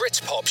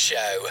Britpop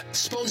Show,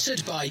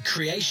 sponsored by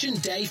Creation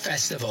Day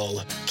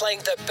Festival, playing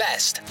the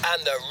best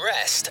and the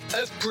rest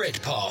of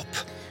Britpop.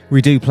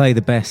 We do play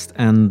the best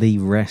and the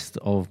rest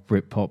of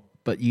Britpop,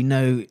 but you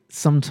know,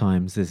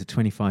 sometimes there's a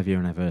 25-year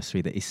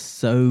anniversary that is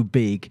so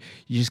big,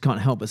 you just can't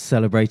help but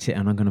celebrate it,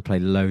 and I'm going to play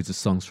loads of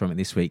songs from it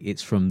this week.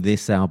 It's from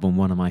this album,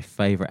 one of my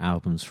favourite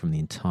albums from the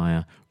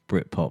entire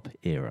Britpop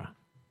era.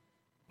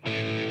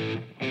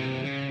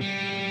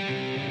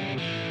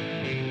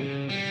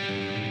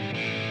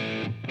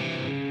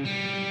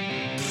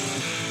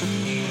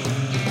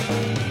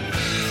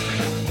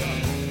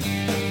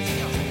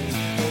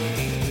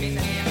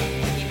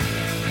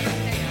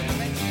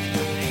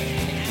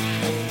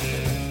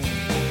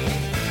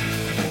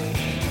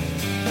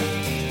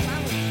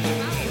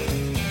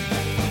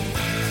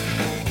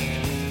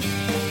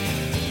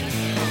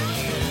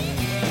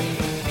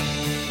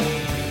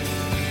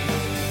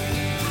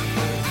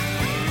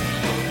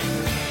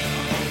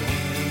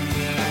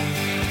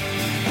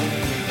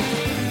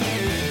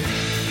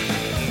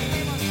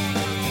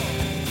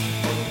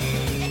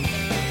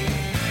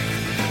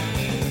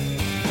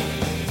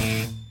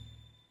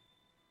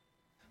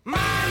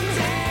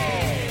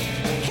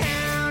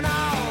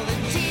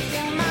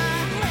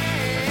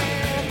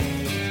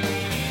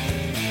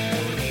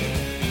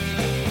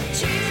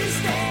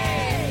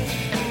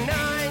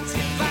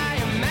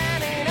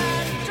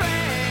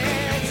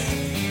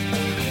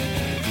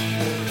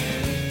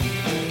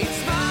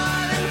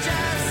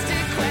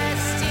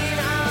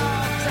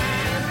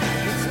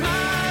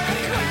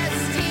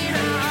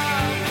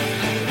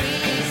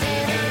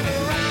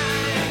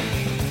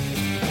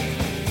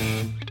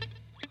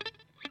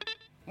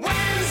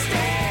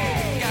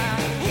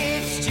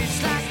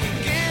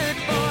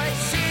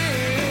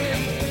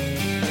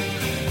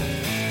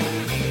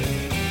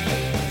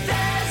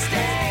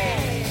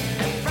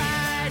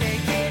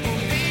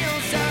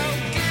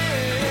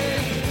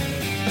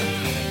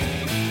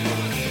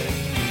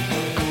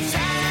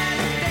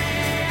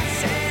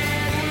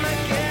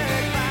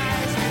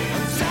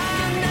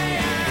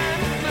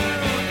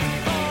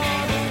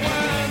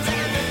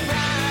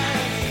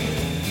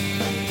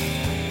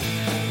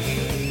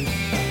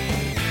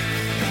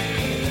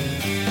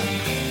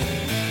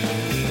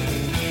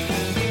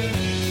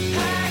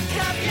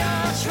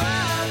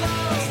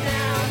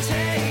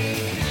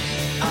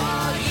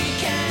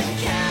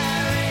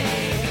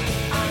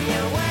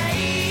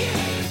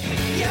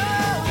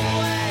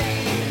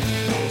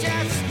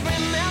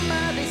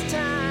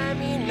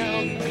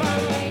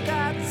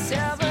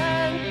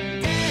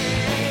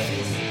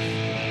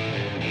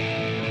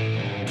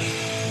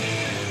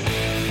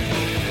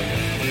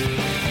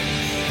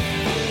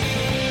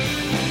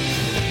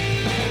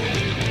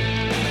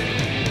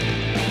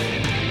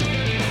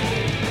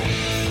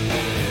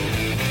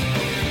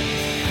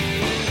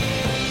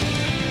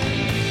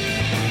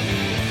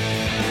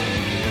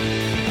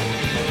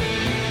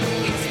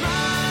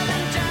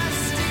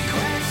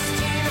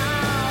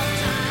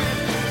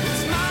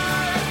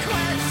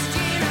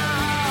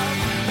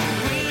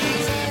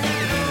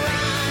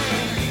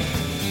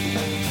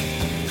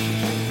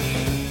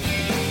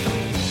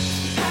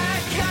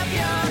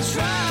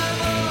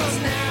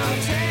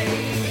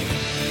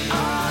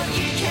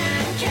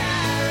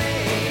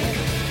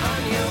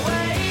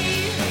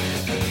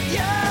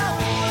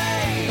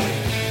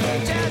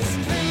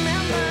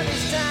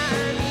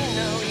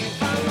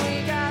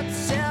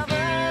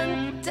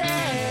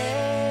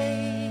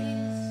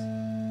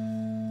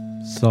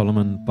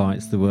 Solomon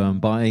Bites the Worm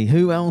by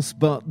who else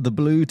but the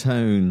Blue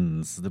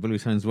Tones. The Blue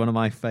Tones, one of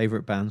my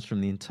favourite bands from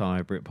the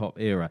entire Britpop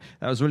era.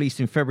 That was released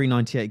in February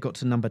 98, got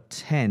to number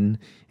 10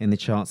 in the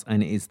charts,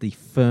 and it is the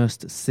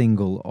first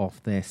single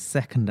off their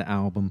second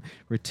album,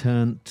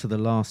 Return to the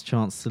Last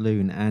Chance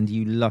Saloon. And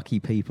you lucky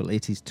people,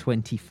 it is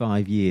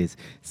 25 years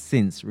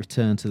since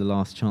Return to the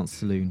Last Chance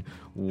Saloon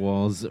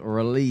was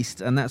released,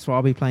 and that's why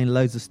I'll be playing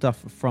loads of stuff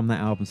from that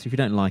album. So if you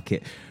don't like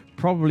it,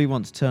 probably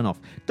want to turn off.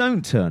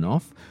 Don't turn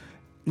off.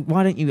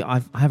 Why don't you,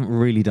 I haven't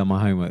really done my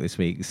homework this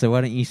week, so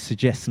why don't you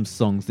suggest some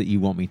songs that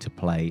you want me to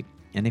play,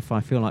 and if I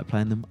feel like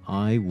playing them,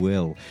 I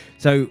will.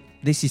 So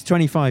this is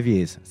 25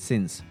 years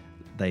since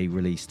they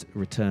released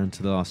Return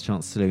to the Last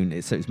Chance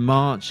Saloon. So it's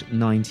March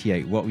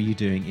 98. What were you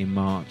doing in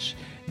March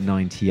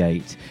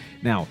 98?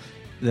 Now,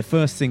 the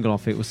first single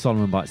off it was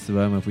Solomon Bites the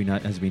Worm,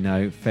 as we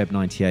know, Feb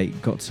 98,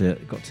 got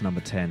to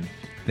number 10.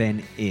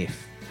 Then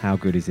If. How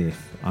good is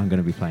If? I'm going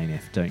to be playing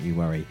If, don't you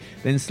worry.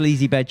 Then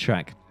Sleazy Bed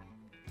Track.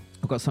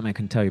 I've got something I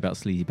can tell you about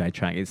Sleazy Bed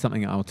Track. It's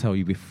something I'll tell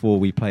you before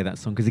we play that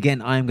song, because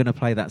again, I am going to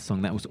play that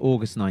song. That was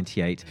August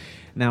 98.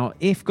 Now,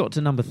 If got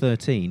to number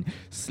 13,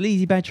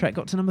 Sleazy Bed Track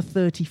got to number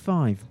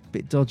 35.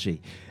 Bit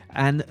dodgy.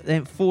 And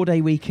then 4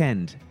 Day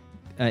Weekend,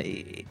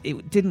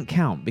 it didn't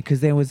count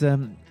because there was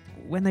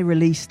when they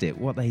released it,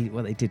 what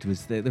they did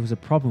was there was a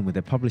problem with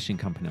their publishing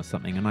company or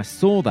something, and I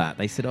saw that.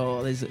 They said,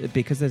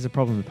 because there's a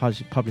problem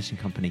with publishing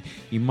company,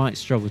 you might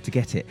struggle to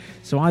get it.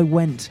 So I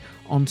went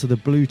onto the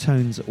Blue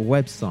Tones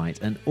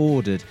website and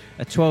ordered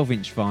a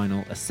 12-inch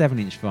vinyl, a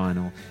 7-inch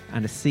vinyl,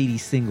 and a CD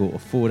single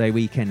of 4-Day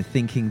Weekend,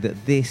 thinking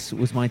that this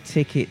was my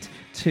ticket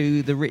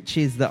to the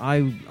riches that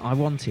I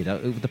wanted.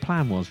 The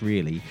plan was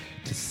really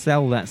to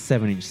sell that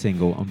 7-inch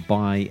single and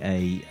buy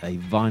a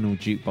vinyl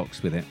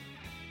jukebox with it,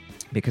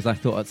 because I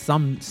thought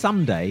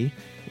someday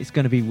it's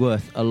going to be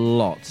worth a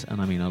lot,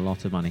 and I mean a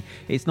lot of money.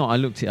 It's not. I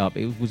looked it up.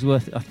 It was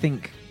worth, I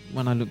think,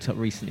 when I looked up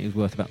recently, it was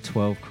worth about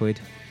 12 quid.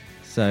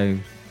 So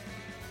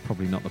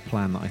probably not the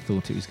plan that I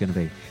thought it was going to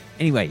be.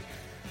 Anyway,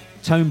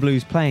 Tone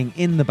Blues playing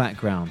in the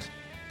background.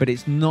 But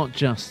it's not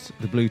just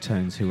the Blue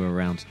Tones who were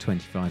around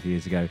 25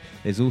 years ago.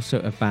 There's also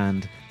a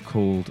band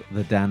called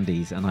The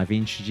Dandies, and I've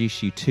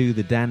introduced you to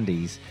The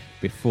Dandies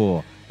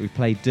before. We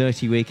played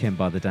Dirty Weekend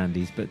by The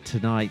Dandies, but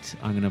tonight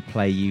I'm going to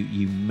play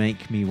You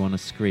Make Me Wanna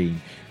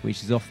Scream,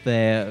 which is off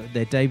their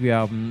debut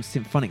album,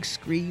 Symphonic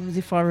Screams,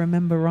 if I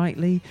remember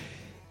rightly.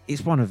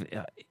 It's one of...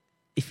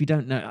 if you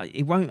don't know,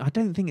 it won't. I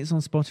don't think it's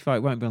on Spotify.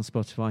 It won't be on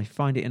Spotify.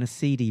 Find it in a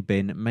CD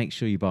bin. Make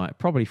sure you buy it,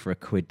 probably for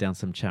 £1 down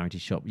some charity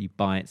shop. You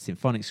buy it.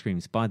 Symphonic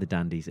Screams by The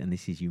Dandies, and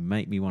this is You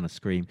Make Me Wanna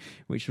Scream,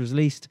 which was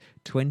released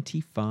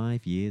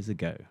 25 years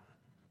ago.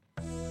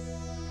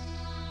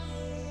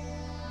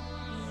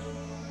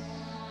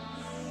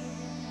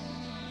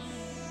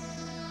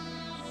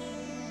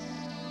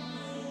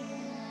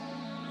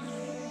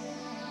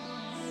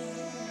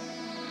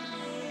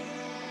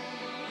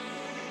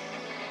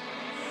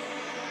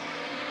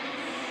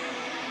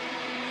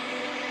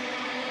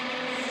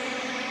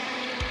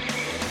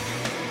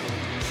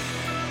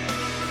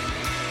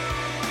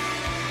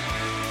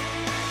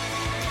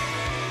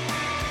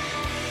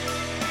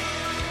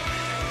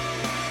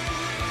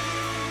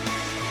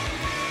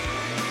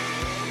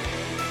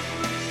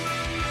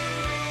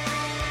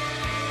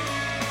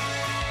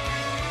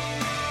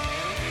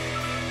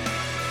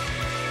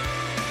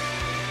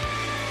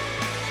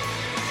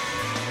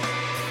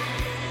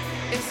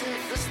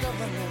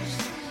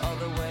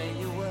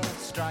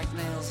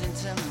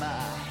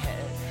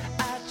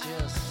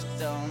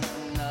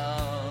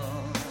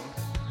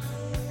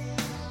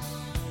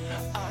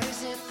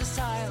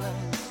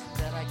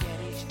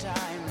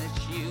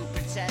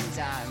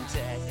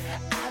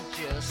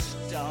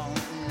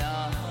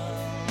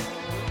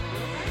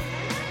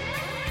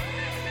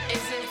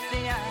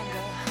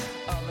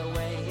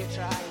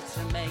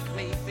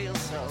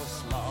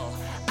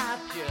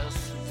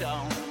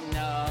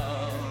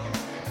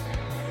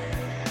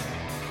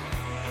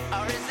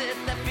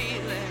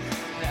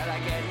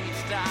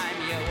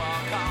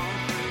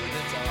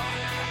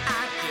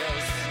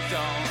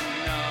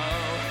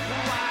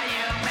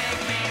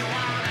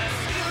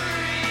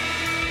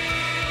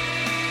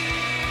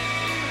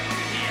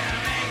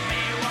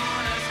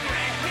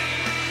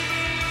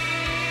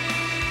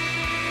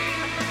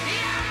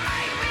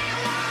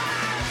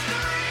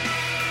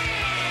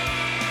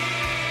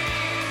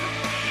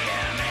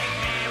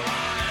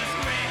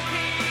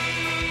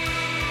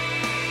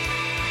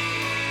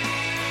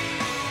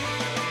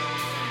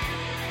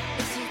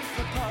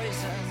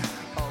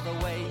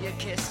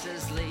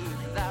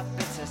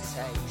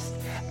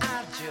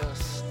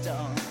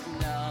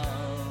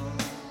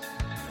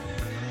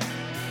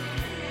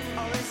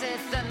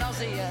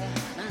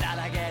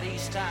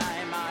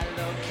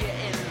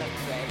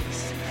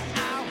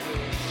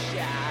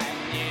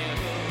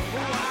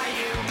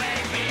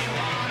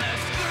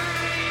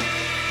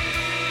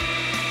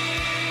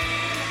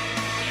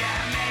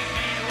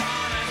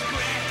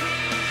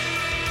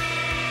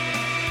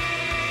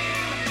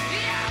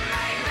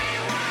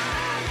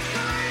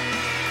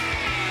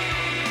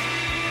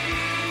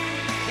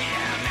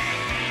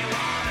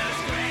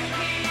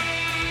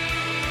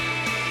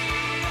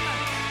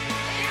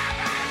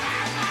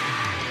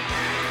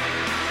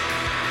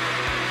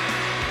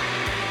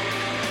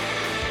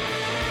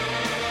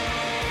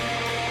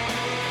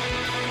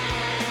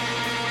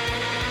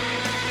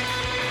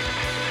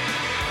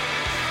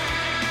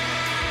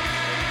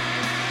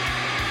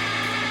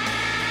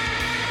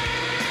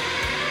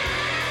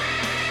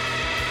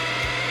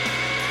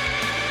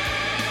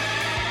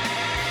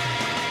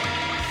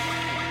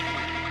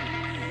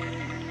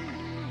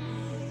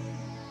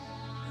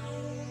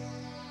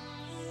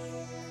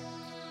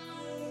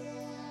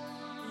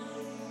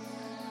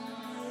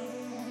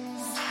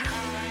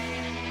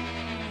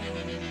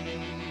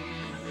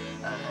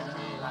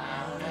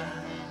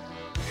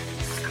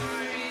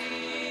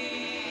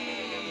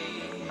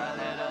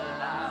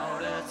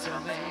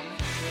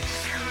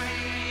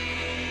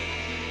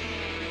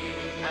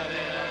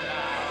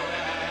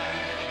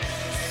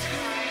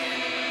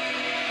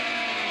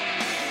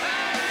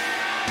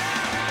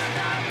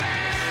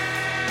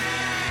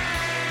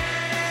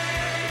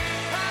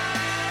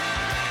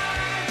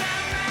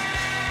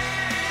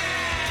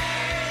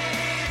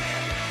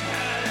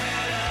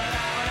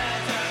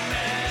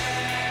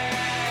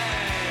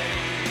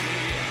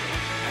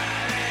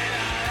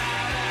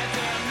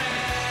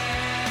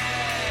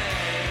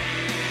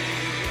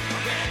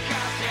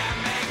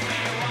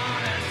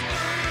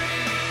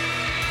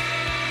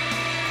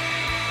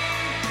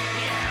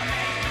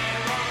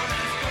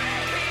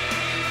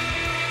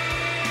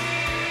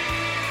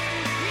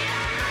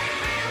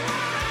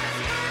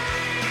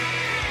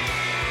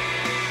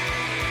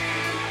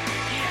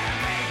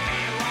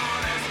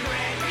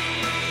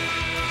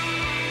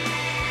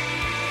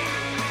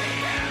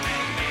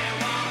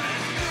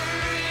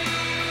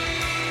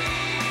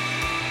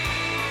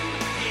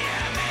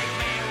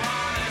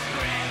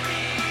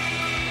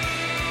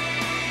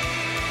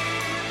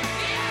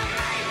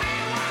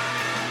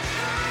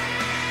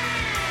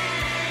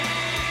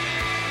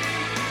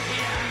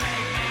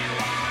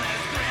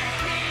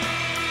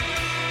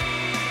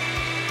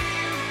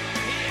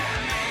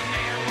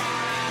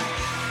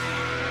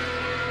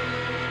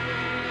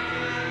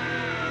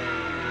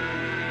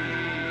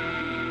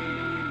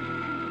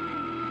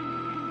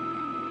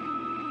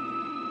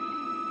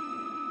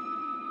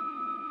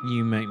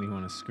 You make me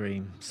want to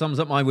scream. Sums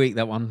up my week,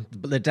 that one.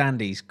 The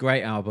Dandies,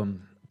 great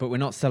album. But we're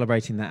not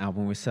celebrating that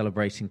album. We're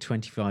celebrating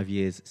 25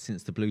 years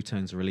since the Blue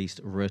Tones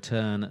released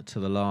Return to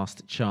the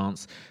Last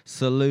Chance,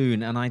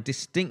 Saloon. And I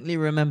distinctly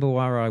remember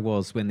where I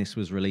was when this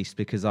was released,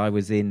 because I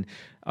was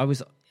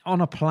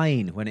on a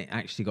plane when it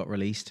actually got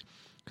released,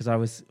 because I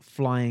was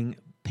flying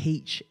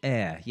Peach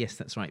Air. Yes,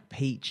 that's right,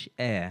 Peach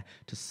Air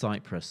to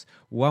Cyprus.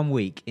 1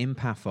 week in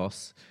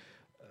Paphos,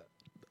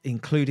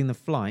 including the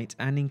flight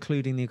and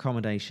including the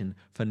accommodation,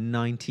 for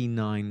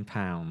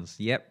 £99.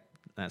 Yep.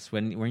 That's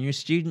when you're a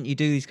student, you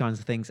do these kinds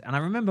of things. And I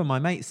remember my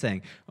mate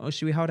saying, "Oh,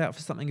 should we hold out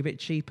for something a bit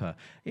cheaper?"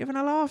 You're having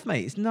a laugh,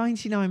 mate. It's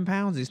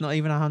 £99. It's not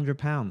even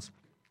 £100.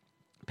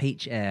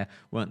 Peach Air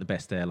weren't the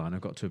best airline,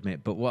 I've got to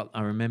admit. But what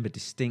I remember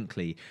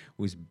distinctly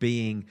was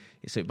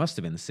so it must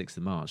have been the 6th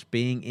of March,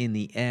 being in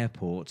the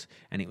airport,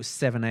 and it was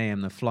 7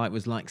 a.m. The flight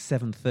was like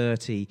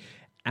 7:30.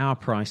 Our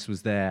price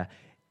was there.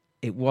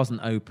 It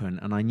wasn't open,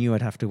 and I knew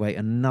I'd have to wait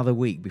another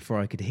week before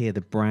I could hear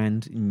the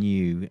brand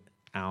new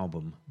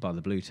album by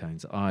the Blue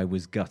Tones. I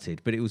was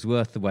gutted, but it was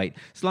worth the wait.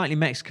 Slightly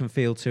Mexican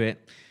feel to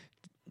it.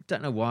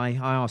 Don't know why.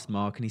 I asked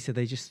Mark, and he said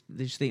they just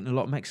eating a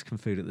lot of Mexican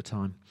food at the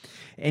time.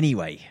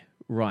 Anyway,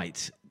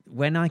 right.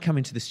 When I come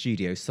into the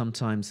studio,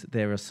 sometimes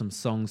there are some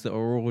songs that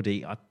are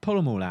already, I pull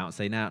them all out,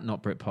 say, "Now,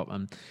 not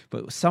Britpop,"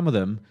 but some of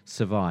them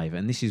survive,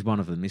 and this is one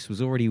of them. This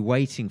was already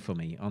waiting for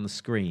me on the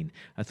screen.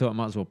 I thought I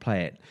might as well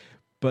play it.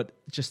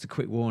 But just a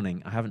quick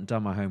warning, I haven't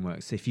done my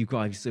homework, so if you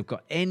guys have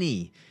got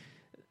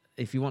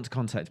if you want to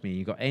contact me,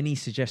 you've got any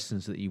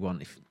suggestions that you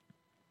want, if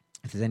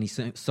there's any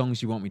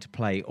songs you want me to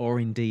play, or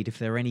indeed if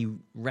there are any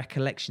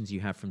recollections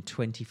you have from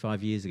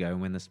 25 years ago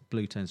when the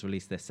Blue Tones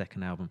released their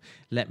second album,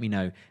 let me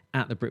know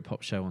at the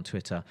Britpop Show on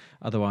Twitter.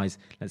 Otherwise,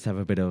 let's have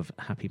a bit of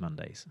Happy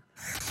Mondays.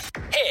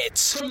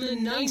 Hits from the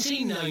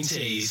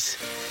 1990s.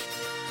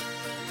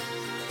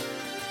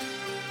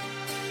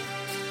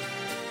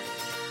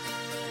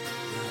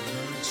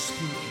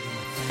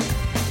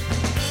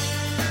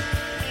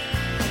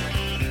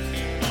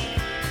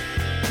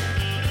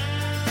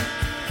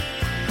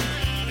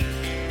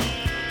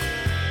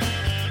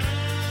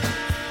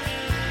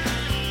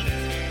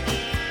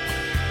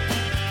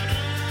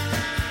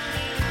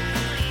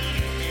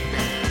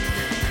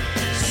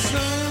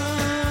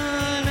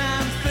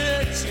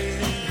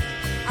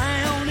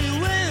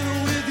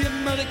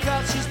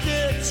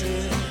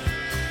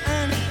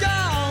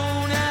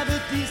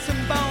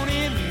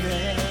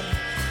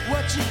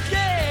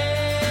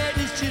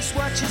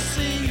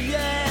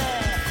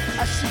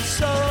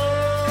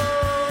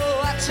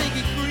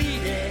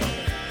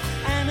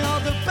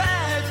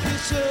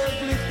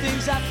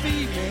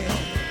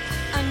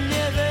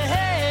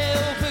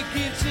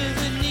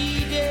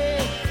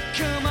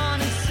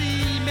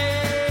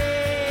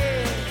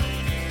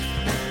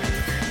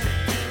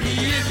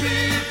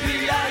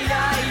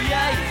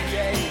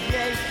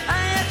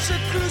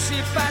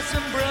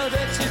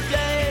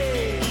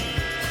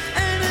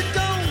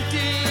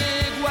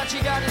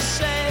 You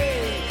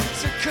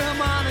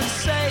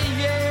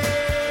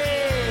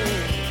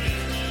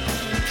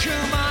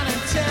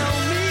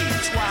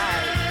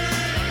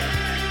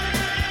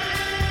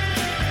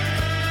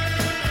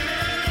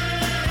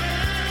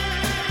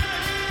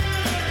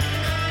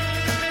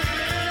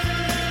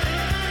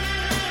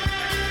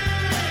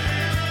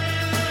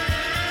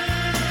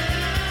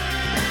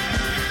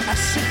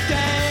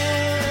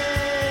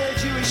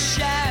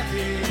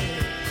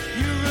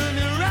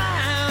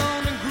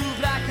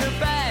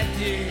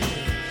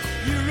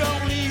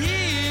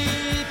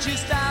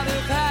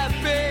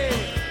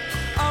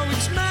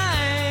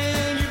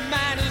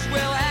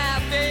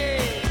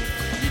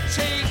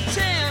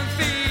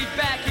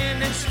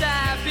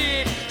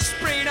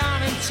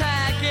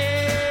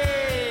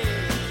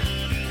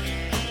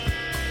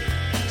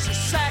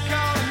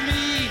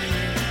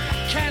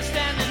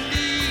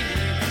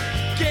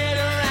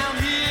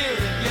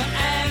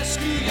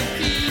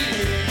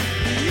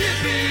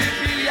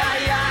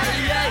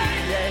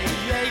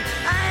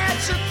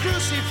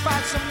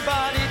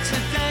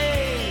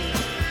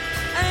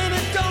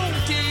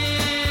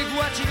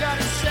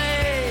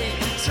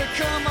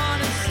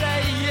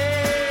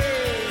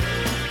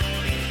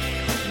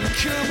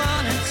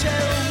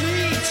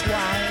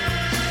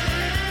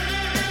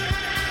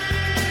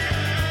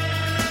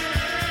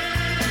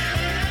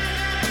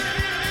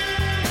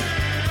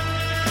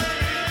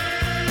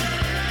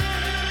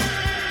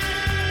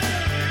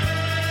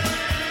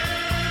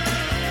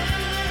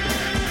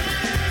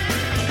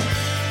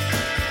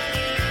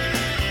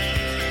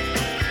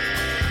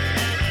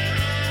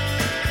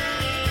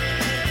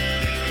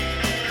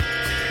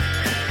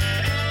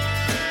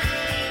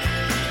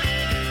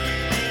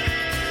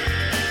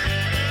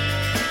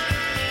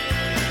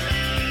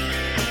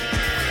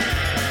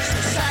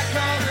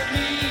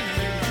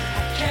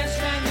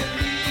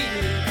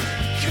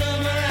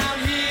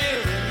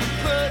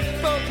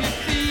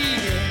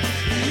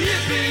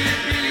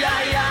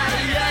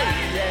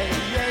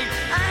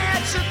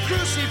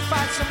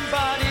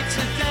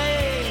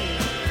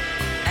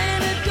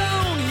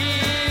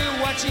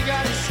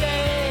gotta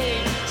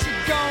say, so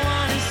go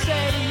on and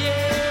say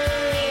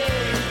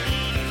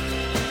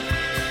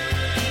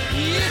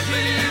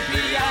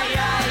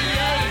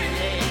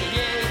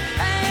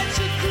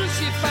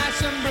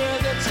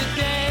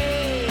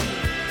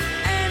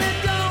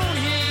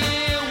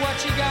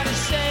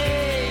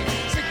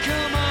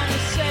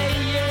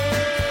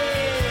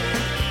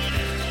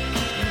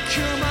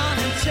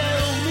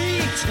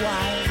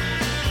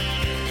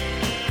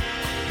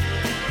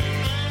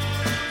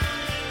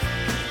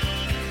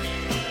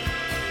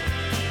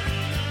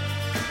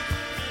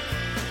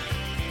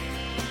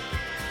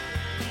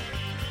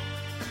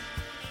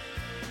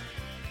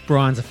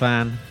Brian's a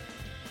fan.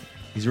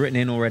 He's written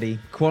in already.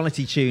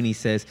 Quality tune, he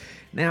says.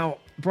 Now,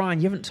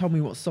 Brian, you haven't told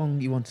me what song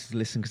you wanted to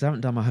listen because I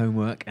haven't done my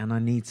homework and I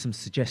need some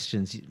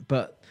suggestions.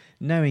 But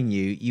knowing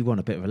you, you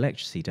want a bit of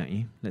electricity, don't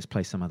you? Let's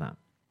play some of that.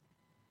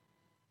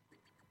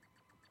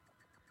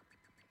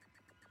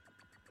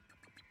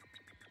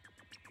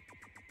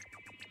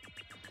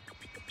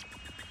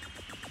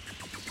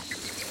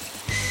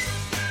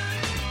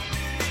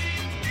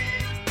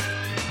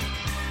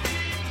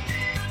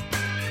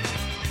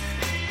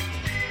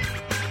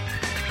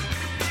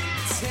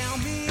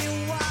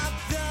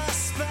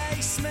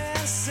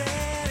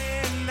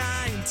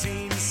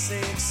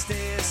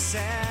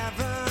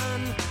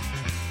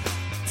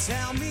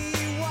 Tell me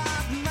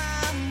what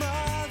my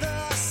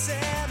mother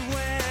said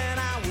when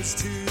I was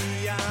too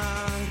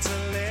young to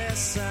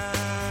listen.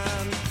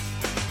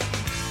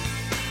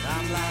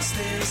 I'm lost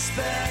in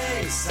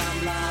space,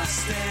 I'm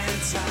lost in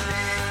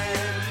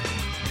time.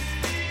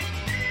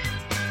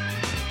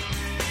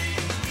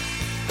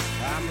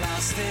 I'm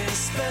lost in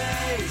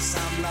space,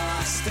 I'm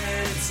lost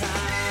in time.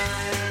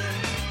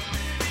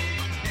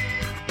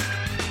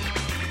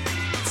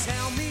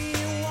 Tell me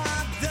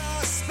what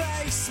the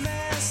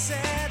spaceman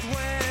said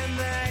when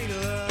they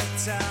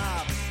looked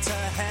up to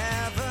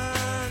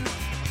heaven.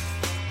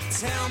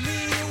 Tell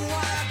me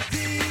what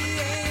the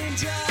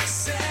angel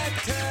said,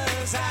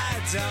 'cause I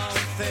don't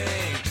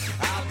think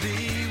I'll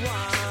be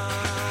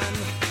one.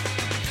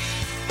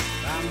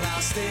 I'm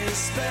lost in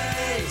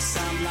space,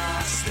 I'm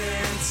lost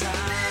in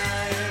time.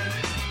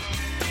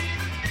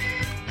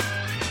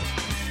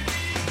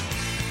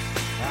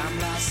 I'm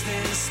lost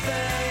in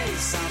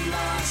space, I'm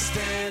lost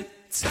in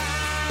time.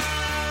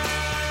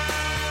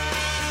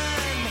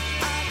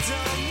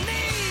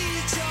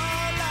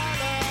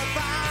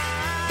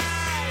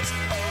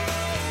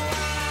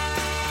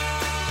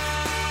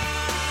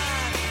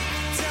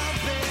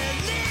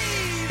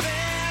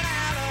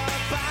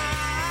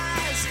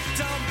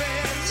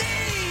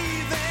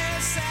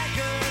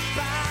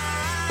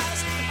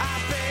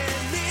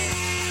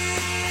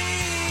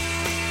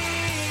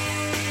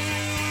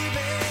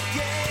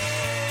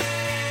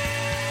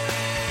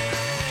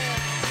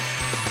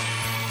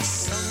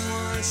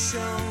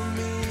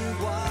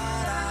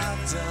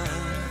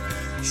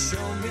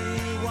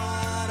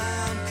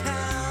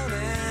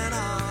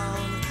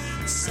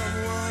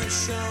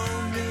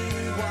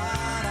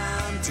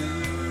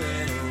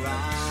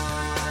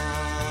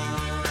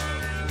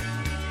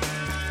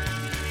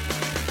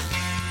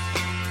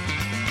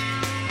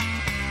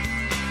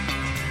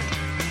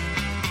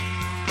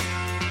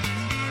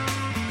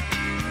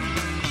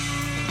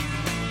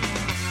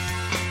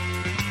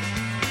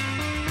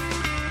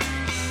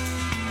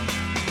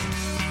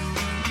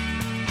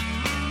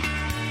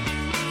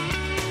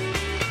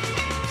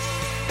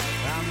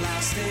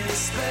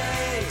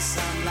 Space,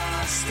 I'm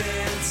lost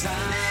in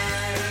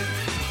time.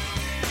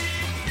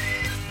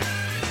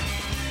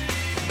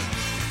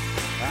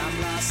 I'm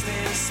lost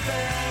in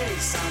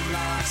space, I'm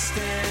lost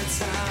in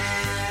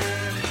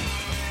time.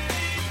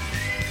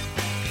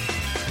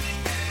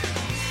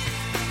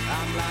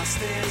 I'm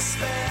lost in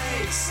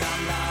space,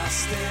 I'm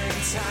lost in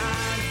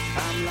time.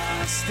 I'm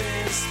lost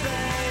in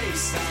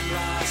space, I'm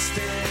lost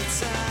in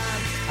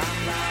time. I'm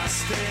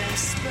lost in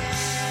space.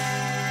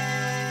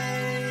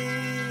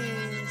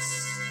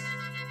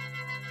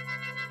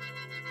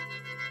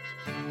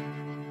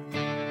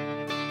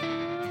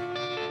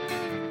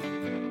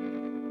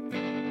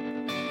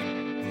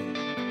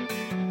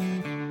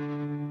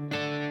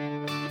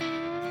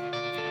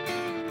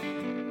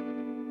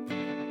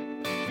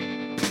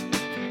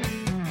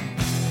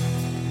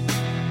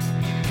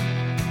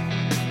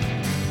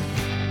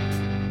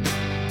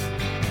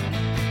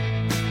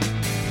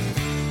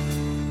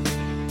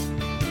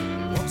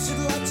 What's it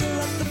like to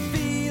let the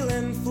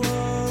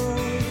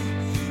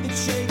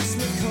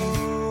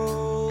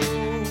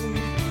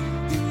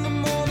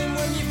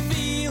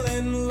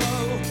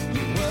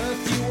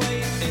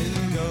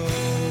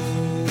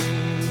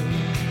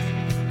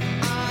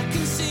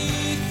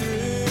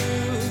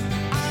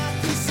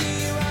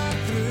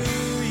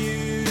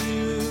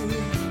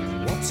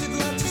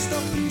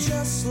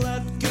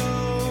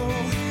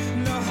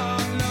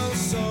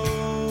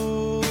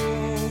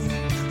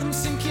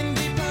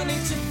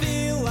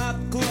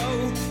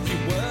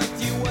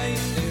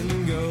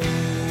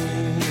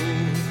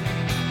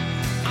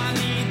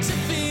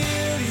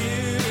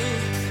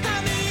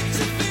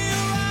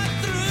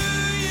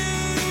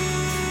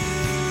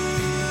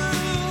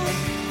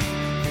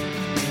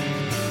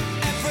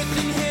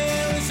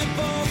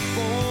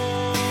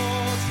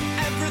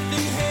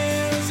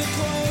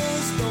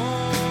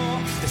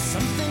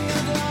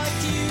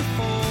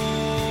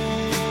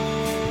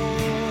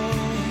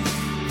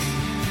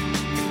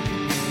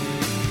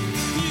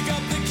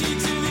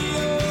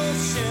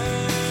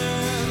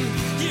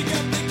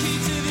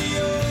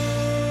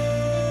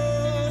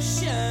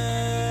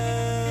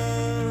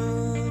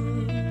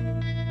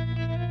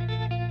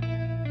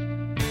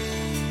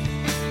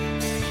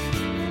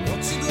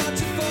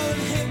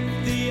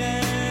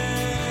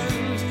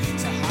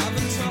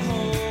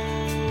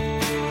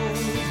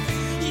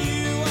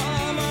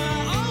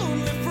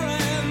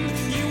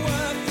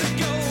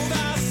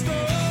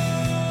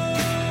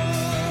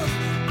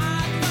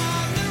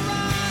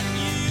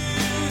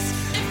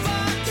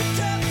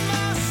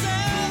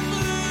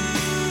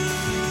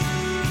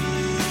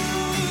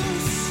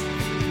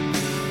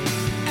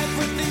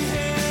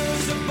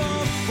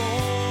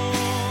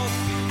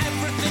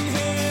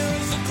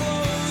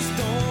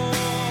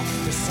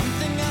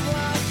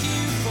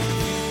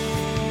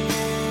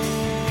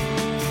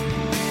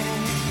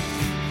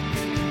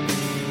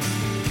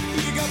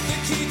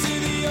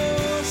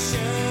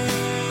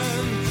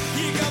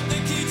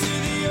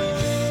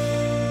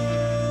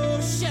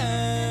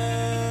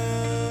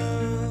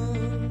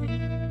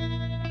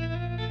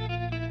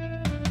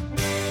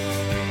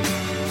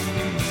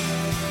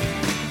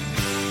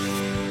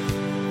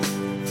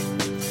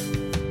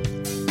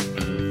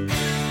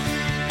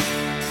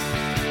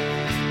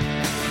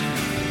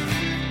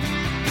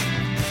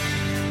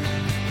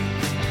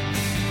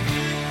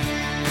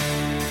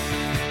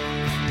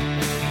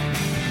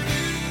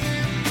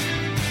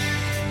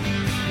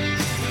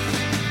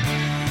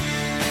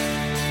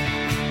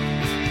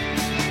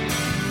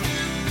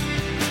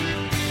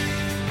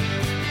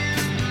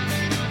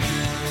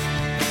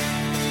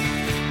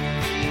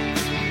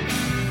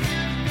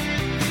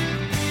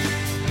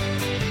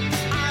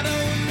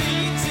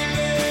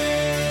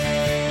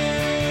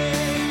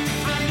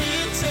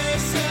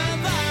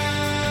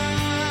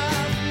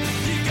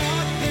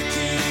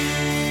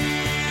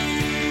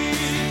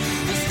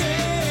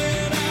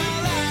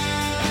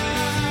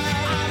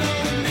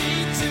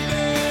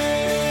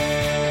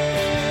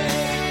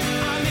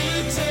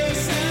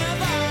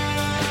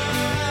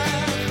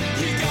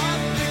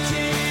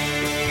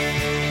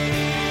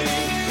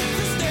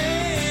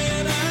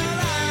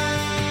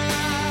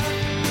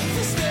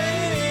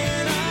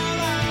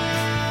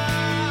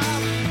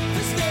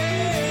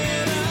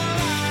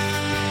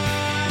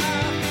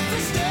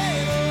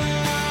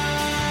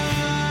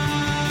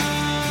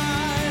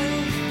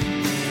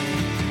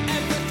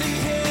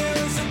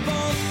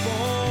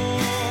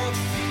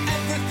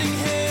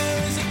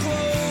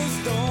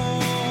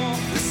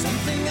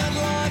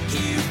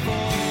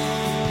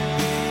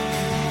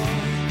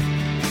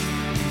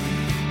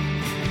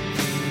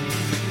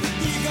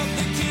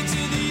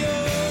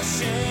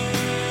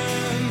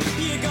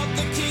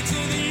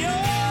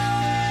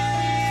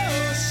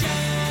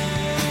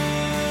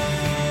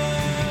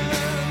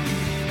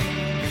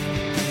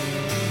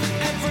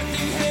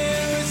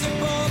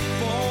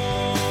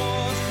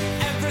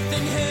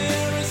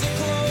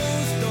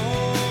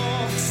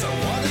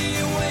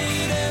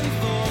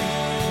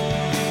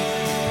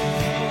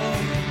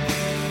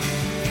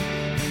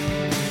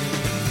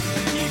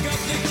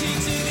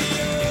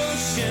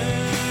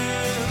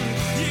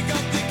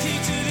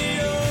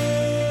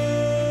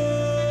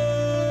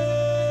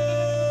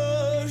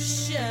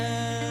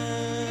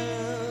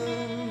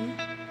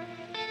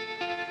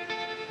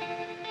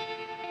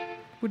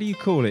What do you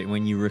call it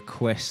when you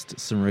request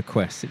some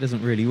requests? It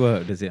doesn't really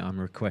work, does it? I'm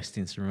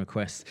requesting some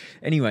requests.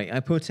 Anyway, I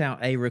put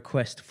out a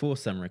request for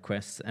some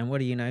requests, and what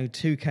do you know?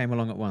 2 came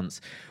along at once.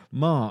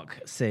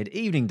 Mark said,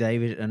 "Evening,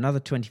 David.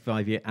 Another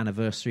 25-year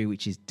anniversary,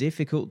 which is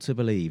difficult to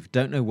believe.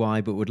 Don't know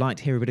why, but would like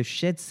to hear a bit of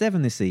Shed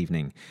 7 this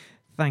evening.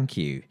 Thank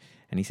you."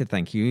 And he said,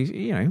 "Thank you."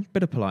 You know,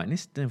 bit of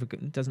politeness,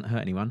 doesn't hurt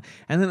anyone.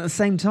 And then at the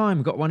same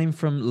time, got one in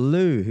from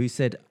Lou, who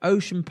said,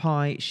 "Ocean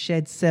Pie,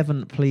 Shed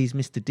 7, please,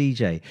 Mr.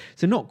 DJ."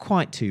 So not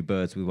quite 2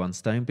 birds with 1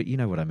 stone, but you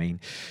know what I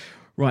mean.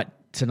 Right,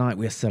 tonight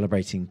we're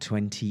celebrating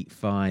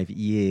 25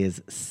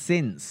 years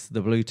since the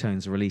Blue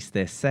Tones released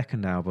their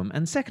second album.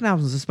 And second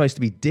albums are supposed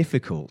to be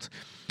difficult.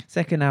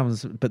 Second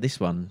albums, but this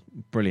one,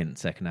 brilliant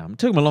second album. It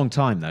took them a long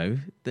time, though.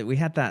 That we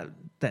had that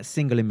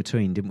single in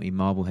between, didn't we?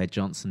 Marblehead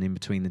Johnson in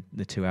between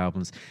the 2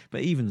 albums.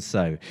 But even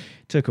so, it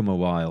took them a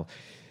while.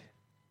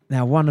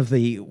 Now, one of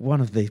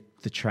the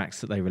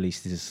tracks that they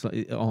released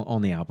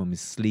on the album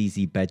is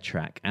Sleazy Bed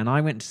Track. And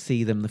I went to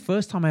see them. The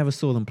first time I ever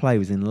saw them play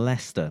was in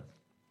Leicester.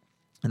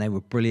 And they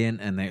were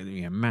brilliant, and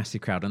they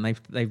massive crowd. And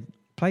they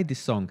played this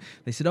song.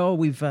 They said, "Oh,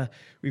 we've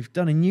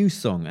done a new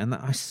song," and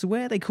I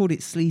swear they called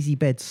it Sleazy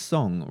Bed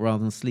Song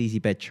rather than Sleazy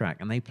Bed Track.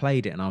 And they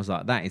played it, and I was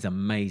like, "That is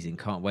amazing!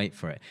 Can't wait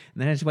for it."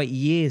 And then I had to wait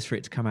years for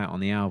it to come out on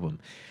the album.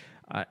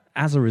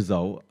 As a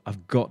result,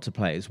 I've got to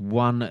play it. It's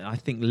one, I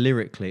think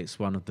lyrically, it's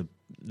one of the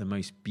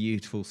most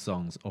beautiful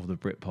songs of the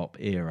Britpop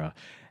era.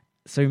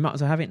 So we might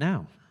as well have it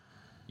now.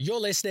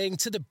 You're listening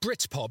to the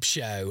Britpop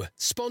Show,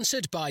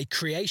 sponsored by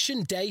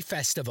Creation Day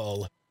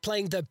Festival,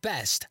 playing the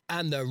best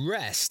and the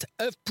rest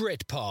of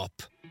Britpop.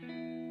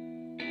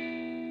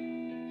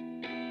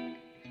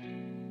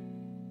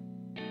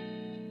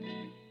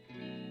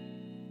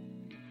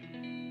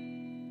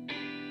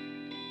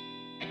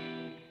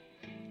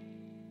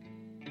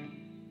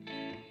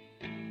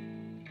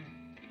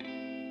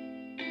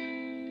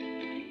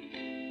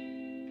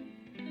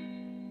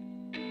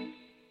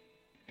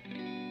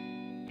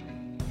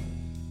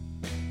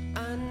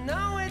 I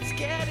know it's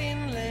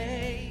getting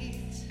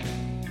late,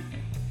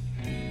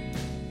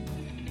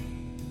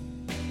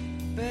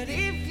 but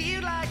if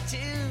you'd like to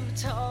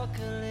talk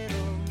a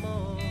little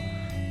more,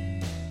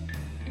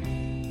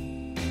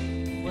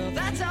 well,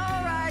 that's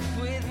alright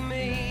with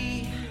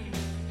me.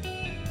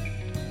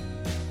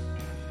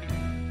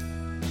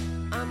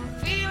 I'm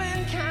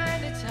feeling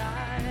kinda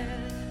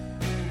tired,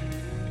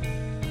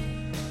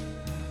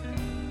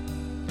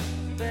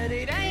 but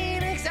it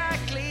ain't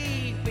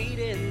exactly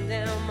beating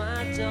down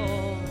my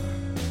door.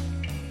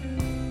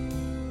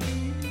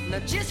 Now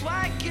just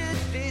why could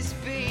this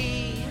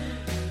be?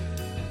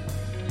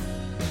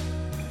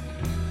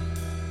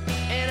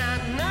 And I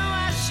know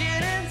I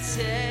shouldn't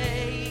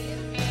say,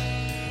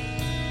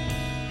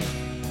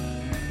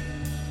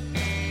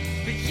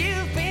 but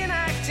you've been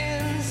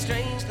acting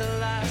strange the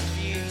last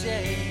few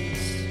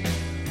days,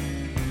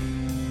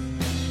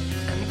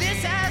 and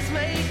this has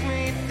made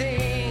me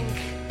think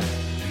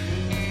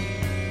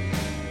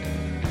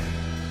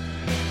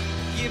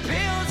your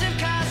pills have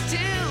cost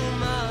too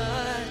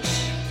much,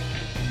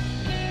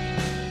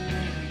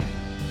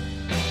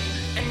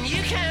 and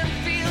you can't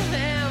feel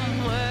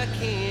them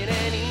working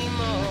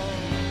anymore.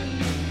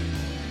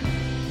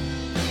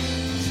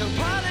 So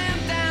pour them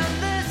down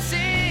the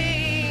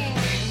sink,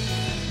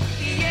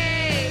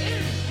 yeah,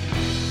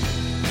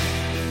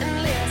 and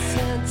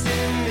listen to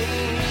me.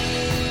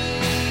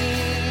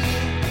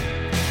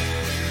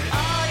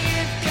 All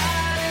you've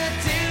gotta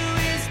do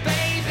is,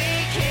 baby,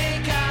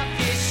 kick off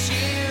your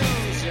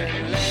shoes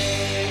and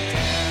lay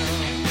down.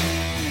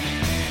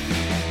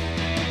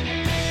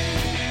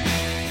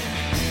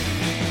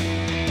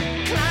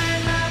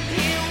 Climb up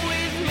here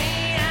with me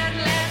and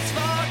let's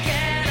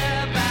forget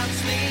about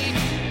sleep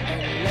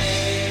and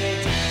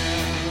lay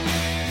down.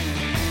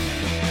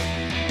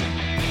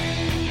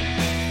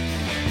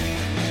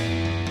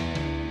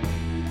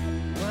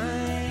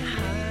 Why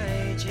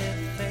hide your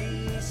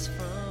face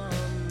from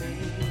me?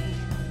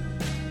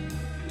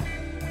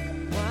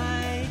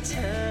 Why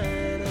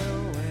turn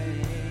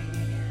away?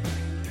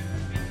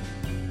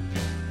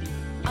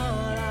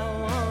 All I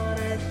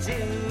wanna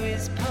do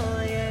is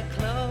pull you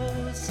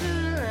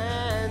closer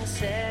and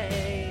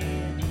say,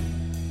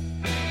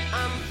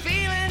 I'm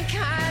feeling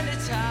kinda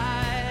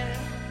tired,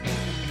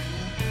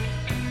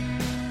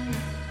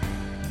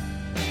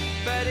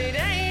 but it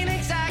ain't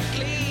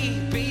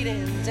exactly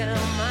beating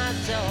down my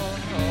door.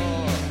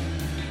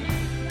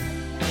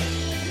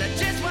 Now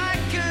just why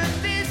could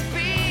this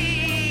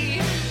be?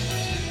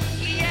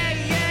 Yeah,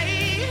 yeah.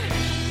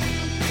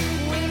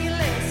 Will you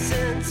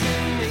listen to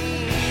me?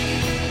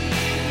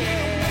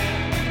 Yeah.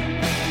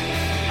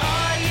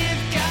 All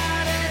you've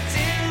gotta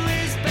do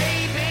is,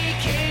 baby,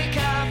 kick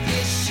off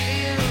your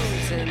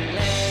shoes and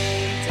lay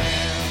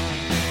down.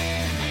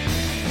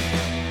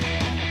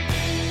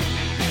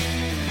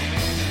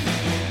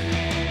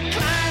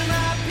 Climb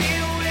up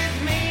here with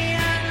me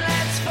and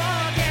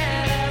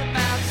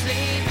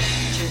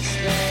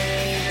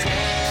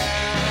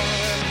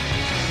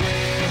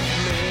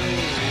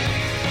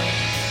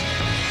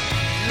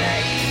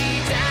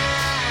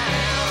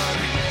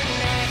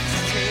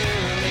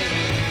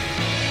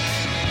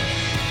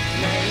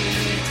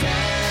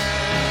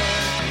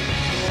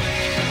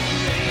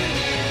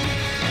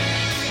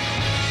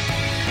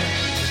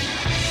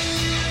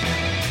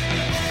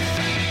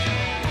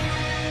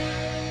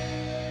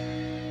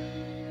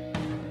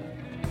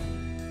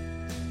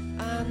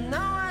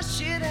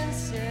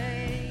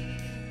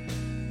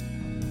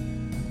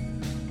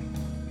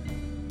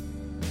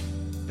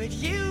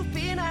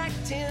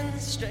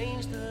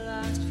strange the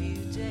last few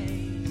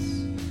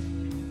days,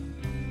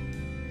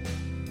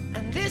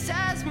 and this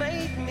has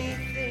made me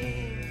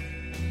think.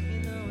 You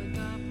know, it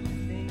got me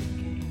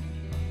thinking.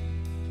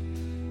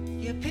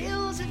 Your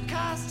pills have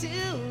cost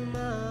too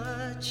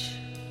much,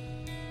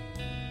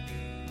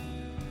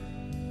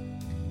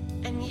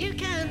 and you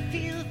can't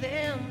feel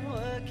them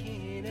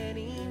working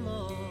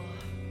anymore.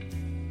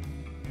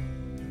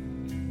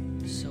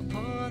 So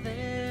pour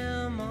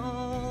them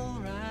all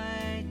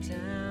right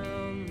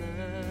down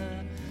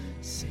the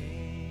sink.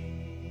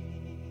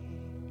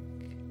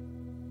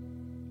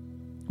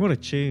 What a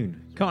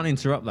tune. Can't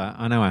interrupt that.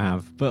 I know I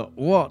have. But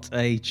what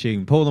a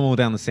tune. Pour them all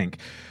down the sink.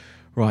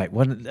 Right,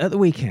 at the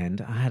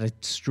weekend, I had a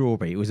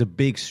strawberry. It was a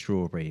big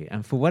strawberry.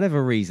 And for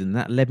whatever reason,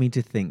 that led me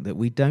to think that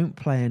we don't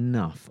play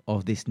enough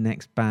of this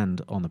next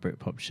band on the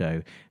Britpop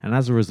show. And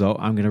as a result,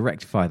 I'm going to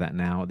rectify that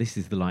now. This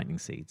is the Lightning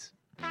Seeds.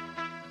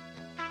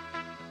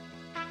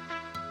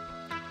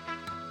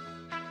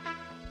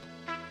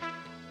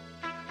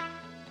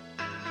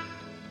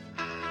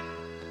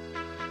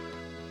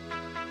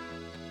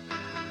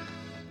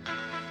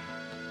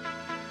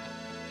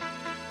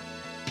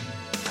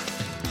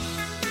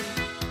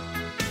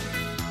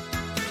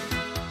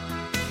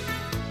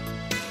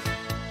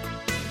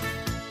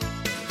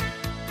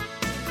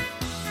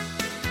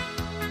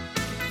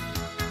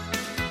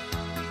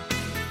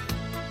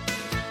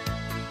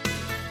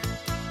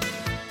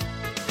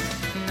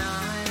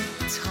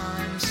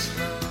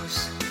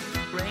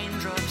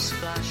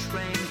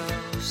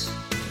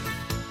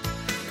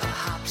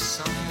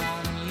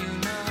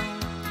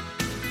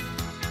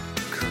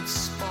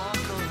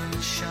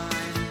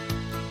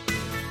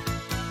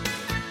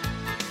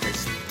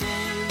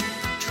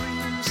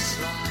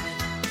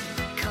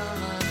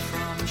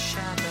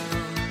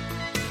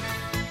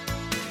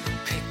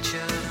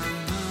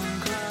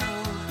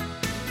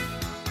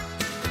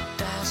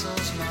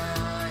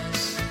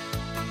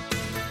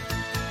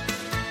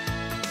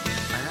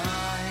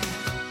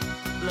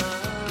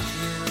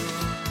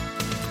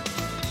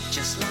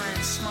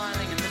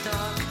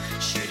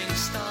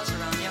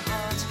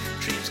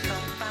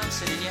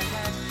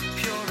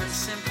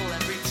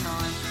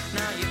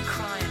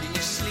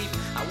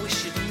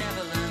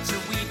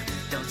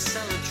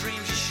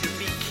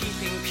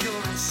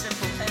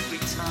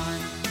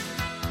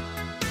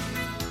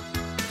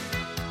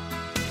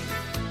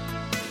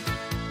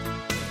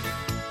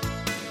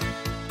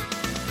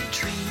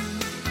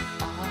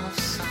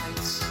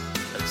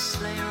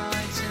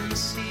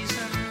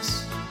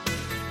 Seasons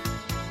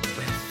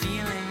where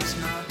feelings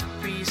not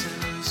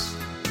reasons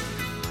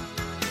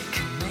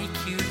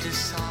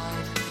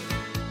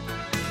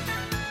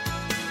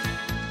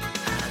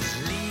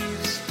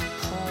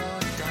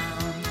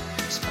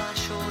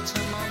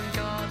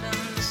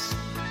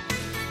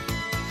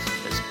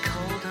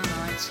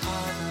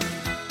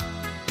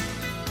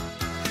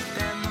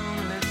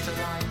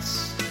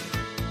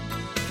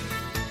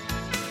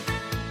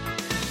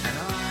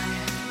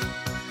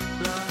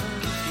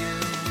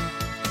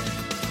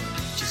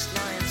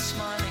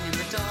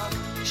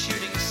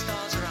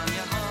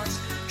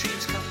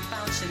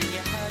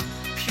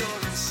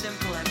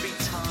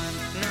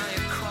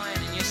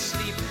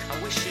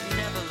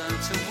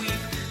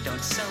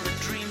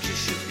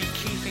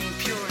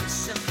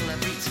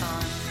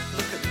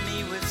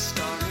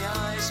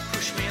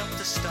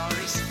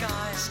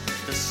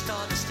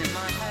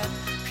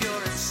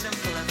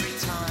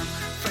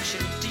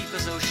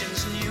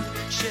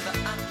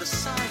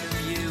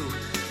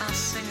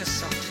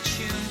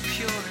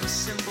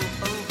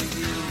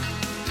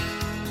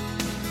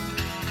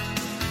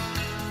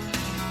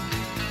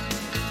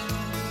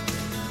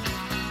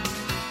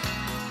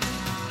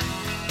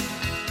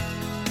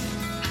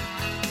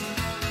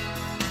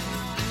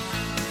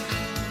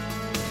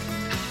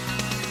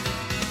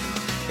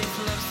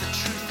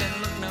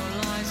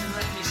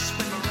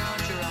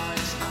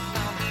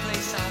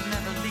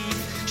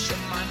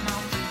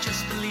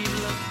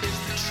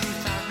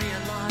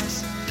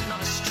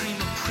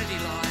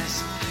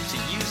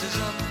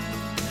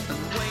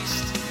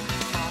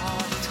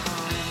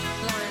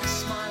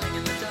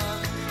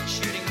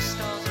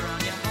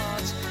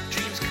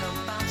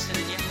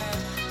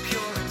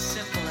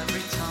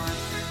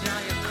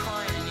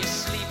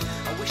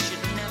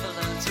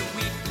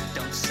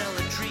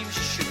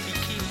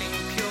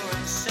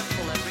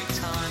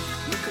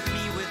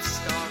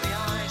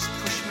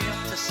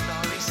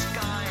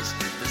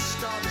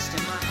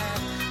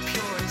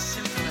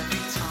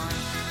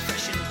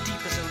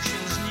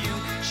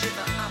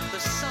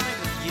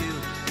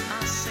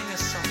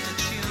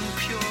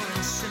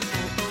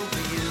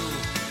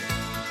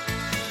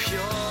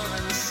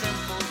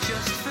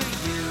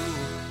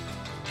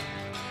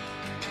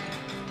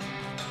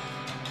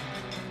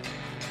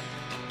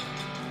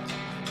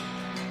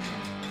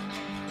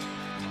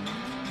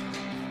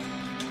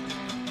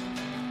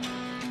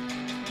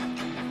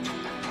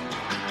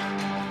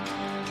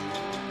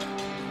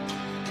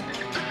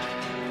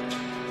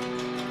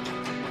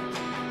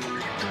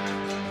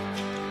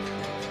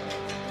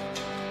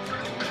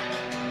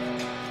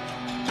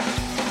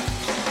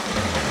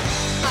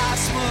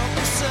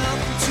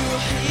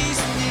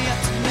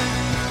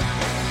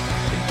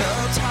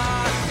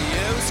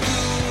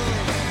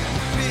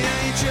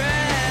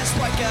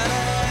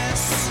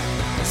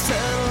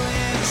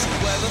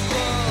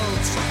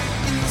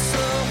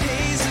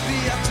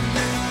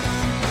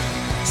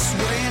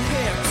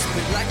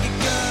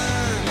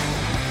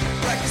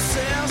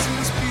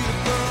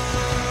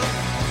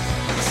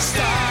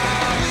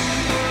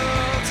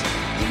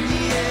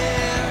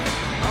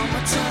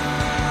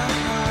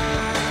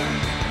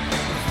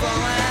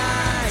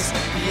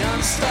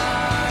beyond the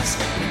stars,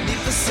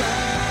 beneath the sun.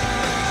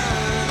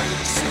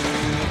 So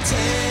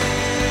take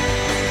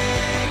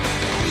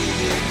me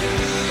in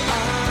your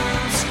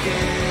arms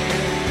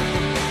again.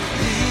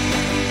 Lead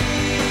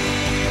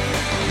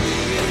me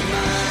in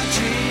my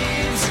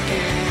dreams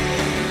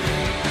again.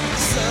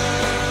 So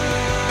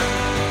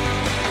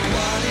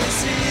what is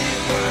it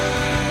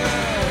worth?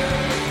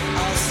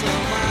 Also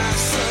my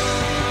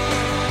soul.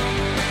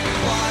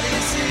 What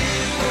is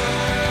it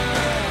worth?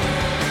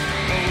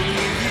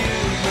 Only you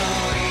know.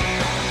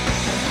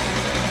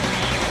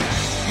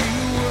 You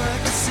were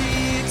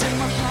deceived and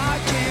my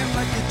heart came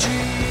like a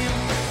dream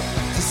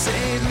to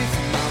save me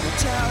from my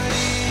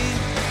mortality.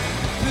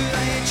 But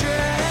I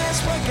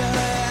dressed like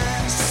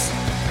glass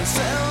and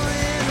fell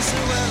in as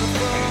a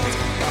waterfall.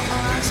 My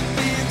arms have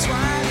been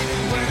twined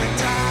even when I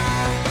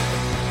die.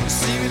 We'll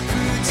see me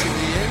through till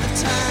the end of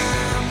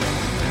time.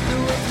 The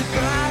world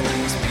goodbye that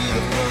was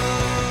beautiful.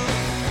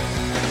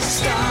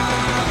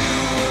 Star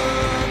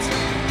world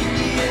in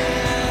the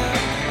air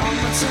on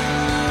my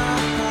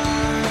tongue.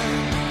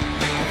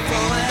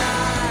 For my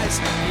eyes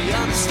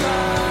beyond the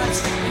stars,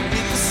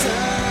 beneath the sun.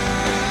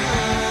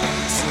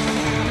 So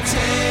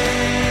take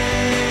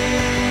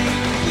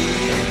me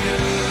in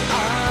your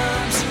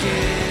arms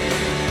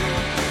again.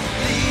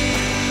 Lead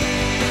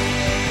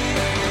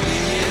me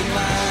in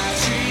my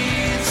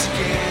dreams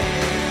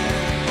again.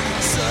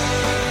 So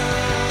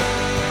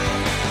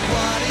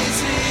what is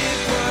it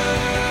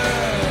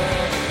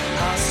worth?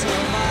 I'll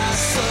sell my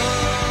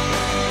soul.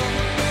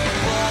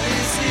 What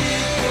is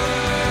it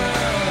worth?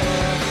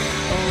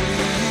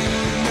 Only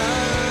you know.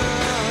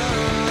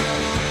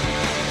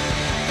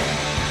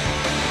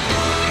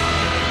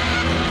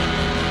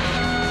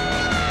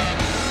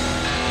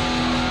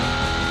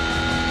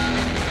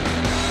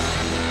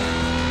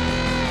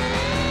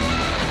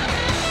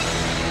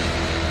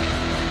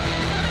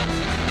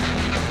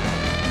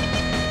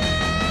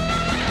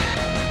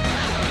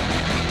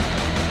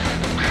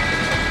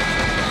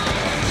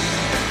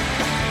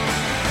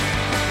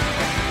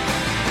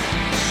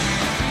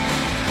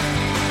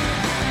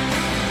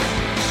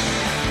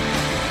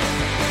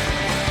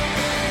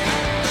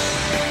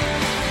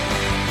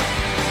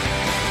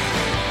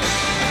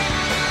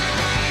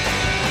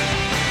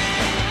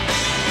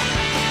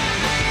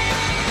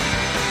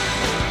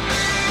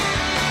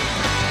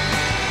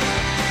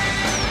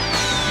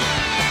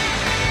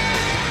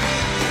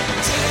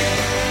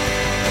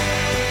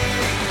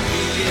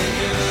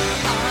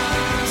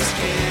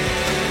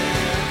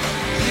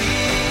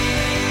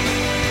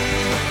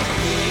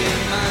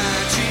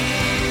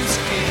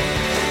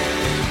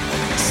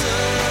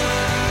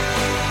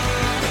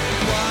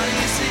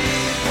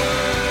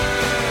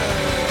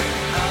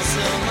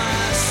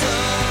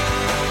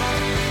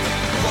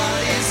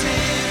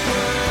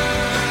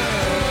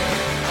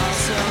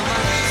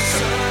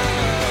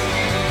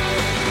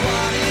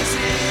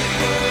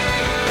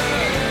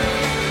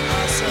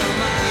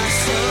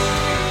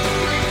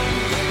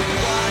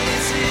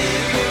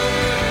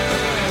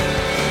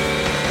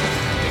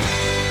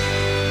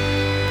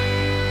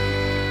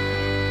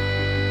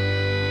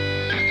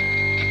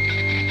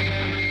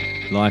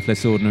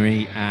 Lifeless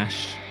Ordinary,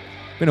 Ash.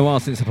 Been a while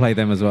since I played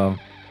them as well.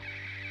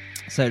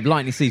 So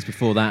Lightning Seas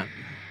before that,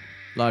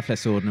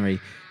 Lifeless Ordinary.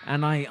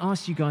 And I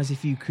asked you guys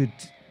if you could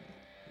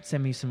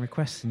send me some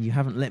requests, and you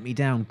haven't let me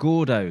down.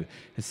 Gordo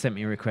has sent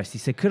me a request. He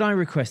said, could I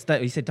request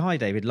that? He said, hi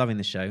David, loving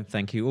the show.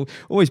 Thank you.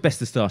 Always best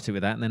to start it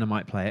with that, and then I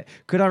might play it.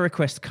 Could I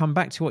request Come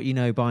Back to What You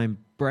Know by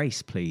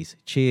Embrace, please?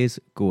 Cheers,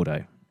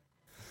 Gordo.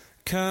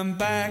 Come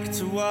back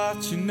to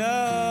what you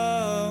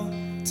know.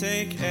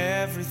 Take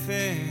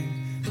everything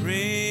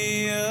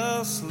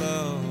real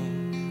slow.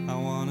 I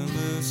wanna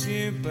lose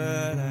you,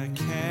 but I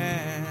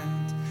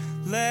can't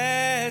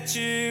let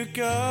you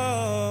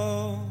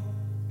go.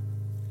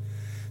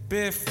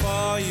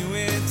 Before you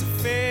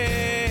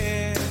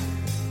interfere,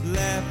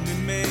 let me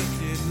make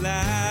it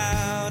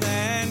loud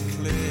and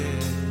clear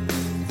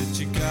that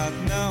you got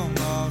no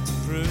more to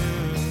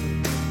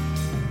prove.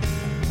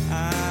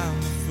 I'm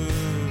a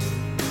fool,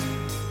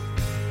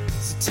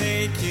 so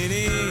take it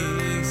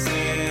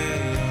easy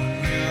on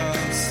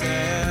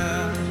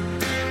yourself.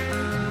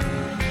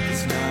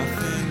 There's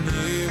nothing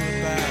new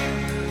about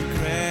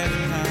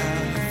regretting how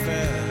you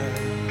felt.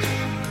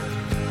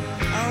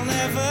 I'll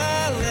never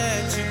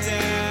let you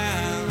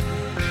down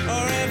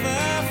or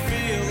ever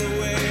feel the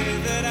way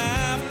that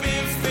I've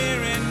been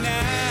fearing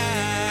now.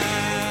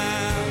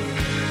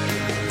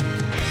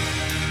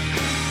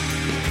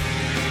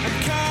 I'm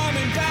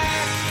coming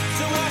back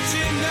to what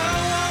you know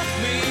won't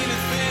mean a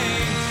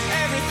thing.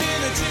 Everything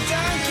that you've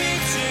done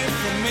keeps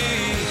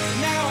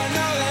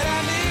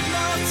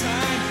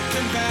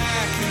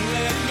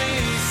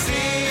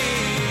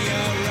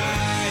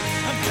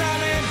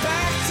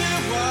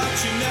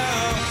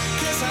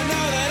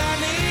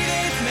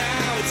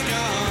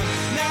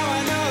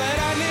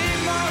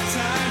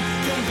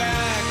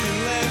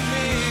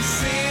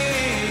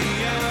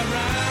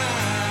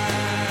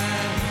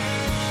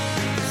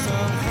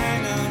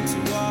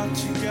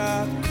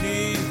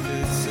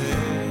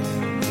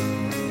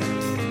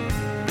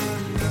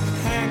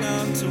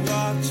on to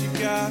what you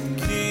got,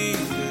 keep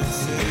it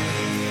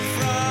safe.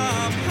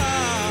 From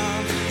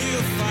harm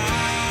you'll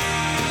find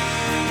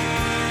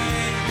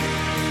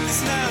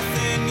there's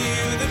nothing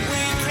new that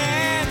we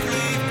can't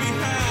leave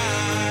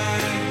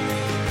behind.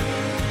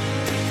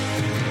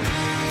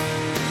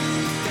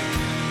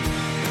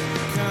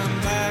 Come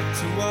back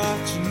to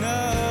what you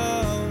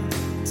know,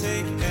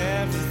 take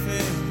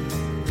everything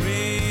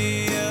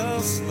real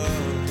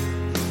slow.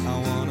 I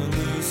wanna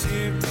lose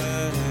you,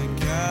 but I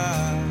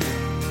got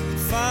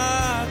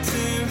far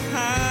too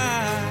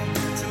high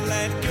to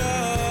let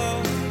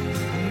go.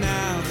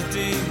 Now the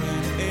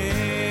demon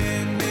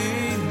in me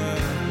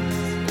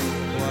knows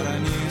what I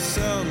knew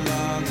so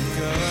long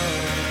ago.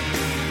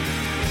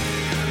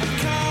 I'm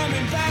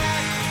coming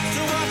back to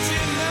what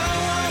you know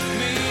won't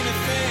mean a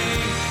thing.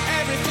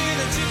 Everything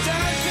that you've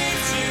done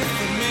keeps you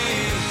from me.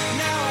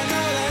 Now I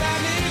know that I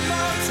need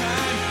more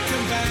time.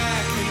 Come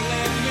back and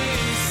let me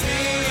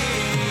see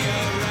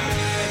you're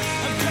right.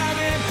 I'm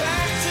coming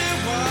back to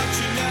what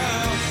you know,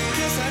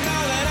 'cause I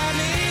know that I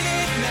need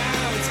it.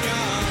 Now it's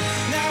gone.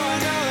 Now I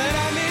know that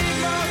I need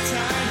more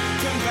time.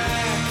 Come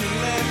back and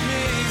let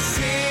me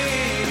see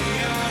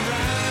you're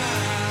right.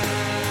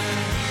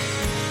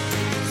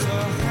 So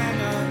hang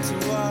on to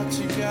what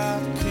you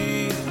got,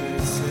 keep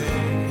it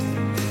safe.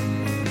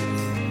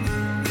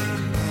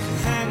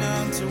 Hang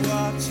on to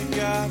what you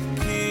got,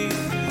 keep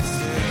it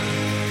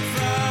safe.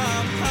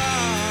 From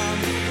harm,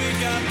 we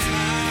got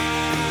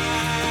time.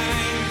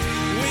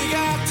 We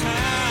got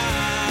time.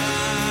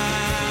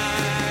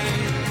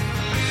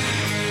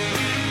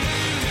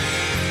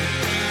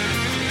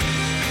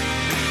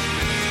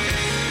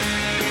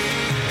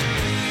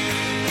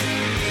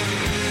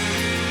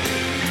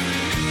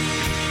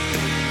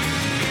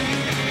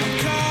 I'm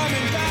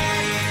coming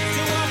back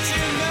to what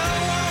you know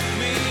won't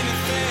mean a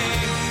thing.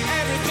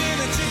 Everything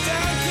that you've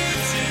done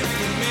keeps you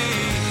from me.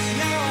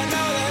 Now I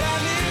know that I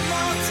need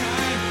more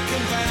time.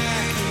 Come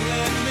back and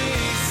let me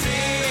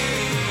see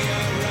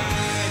you're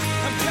right.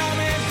 I'm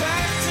coming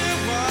back to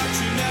what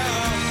you know,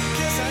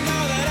 'cause I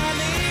know that I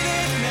need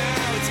it.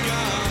 Now it's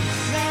gone.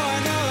 Now I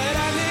know that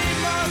I need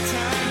more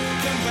time.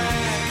 Come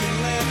back and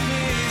let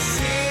me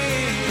see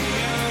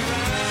you're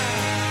right.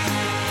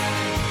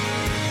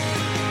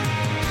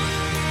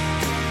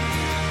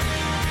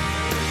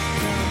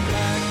 Come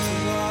back to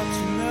what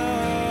you know.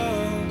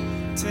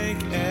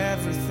 Take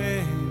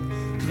everything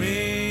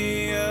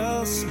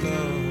real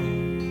slow.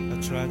 I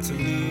tried to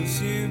lose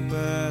you,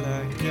 but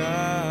I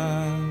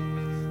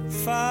got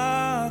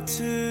far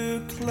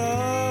too close.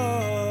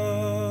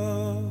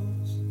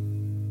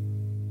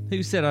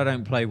 Who said I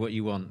don't play what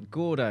you want?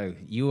 Gordo,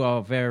 you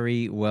are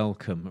very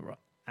welcome.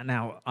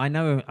 Now, I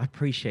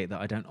appreciate that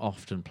I don't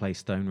often play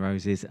Stone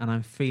Roses, and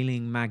I'm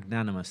feeling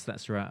magnanimous.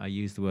 That's right, I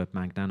use the word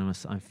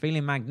magnanimous. I'm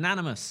feeling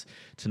magnanimous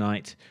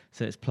tonight,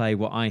 so let's play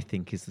what I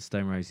think is the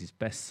Stone Roses'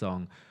 best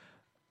song,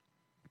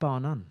 bar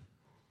none.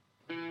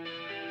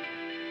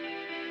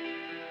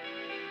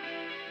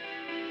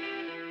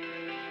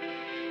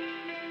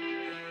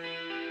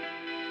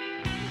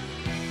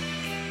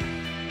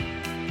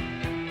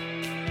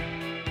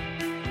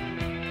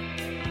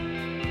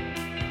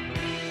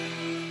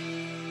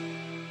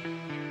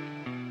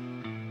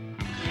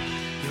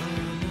 Your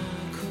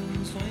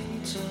knuckles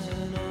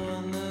waiting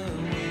on the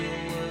wheel.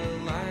 The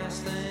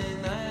last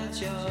thing that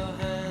your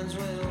hands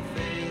will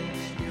feel.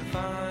 Your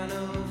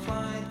final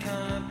flight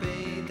can't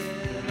be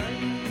delayed.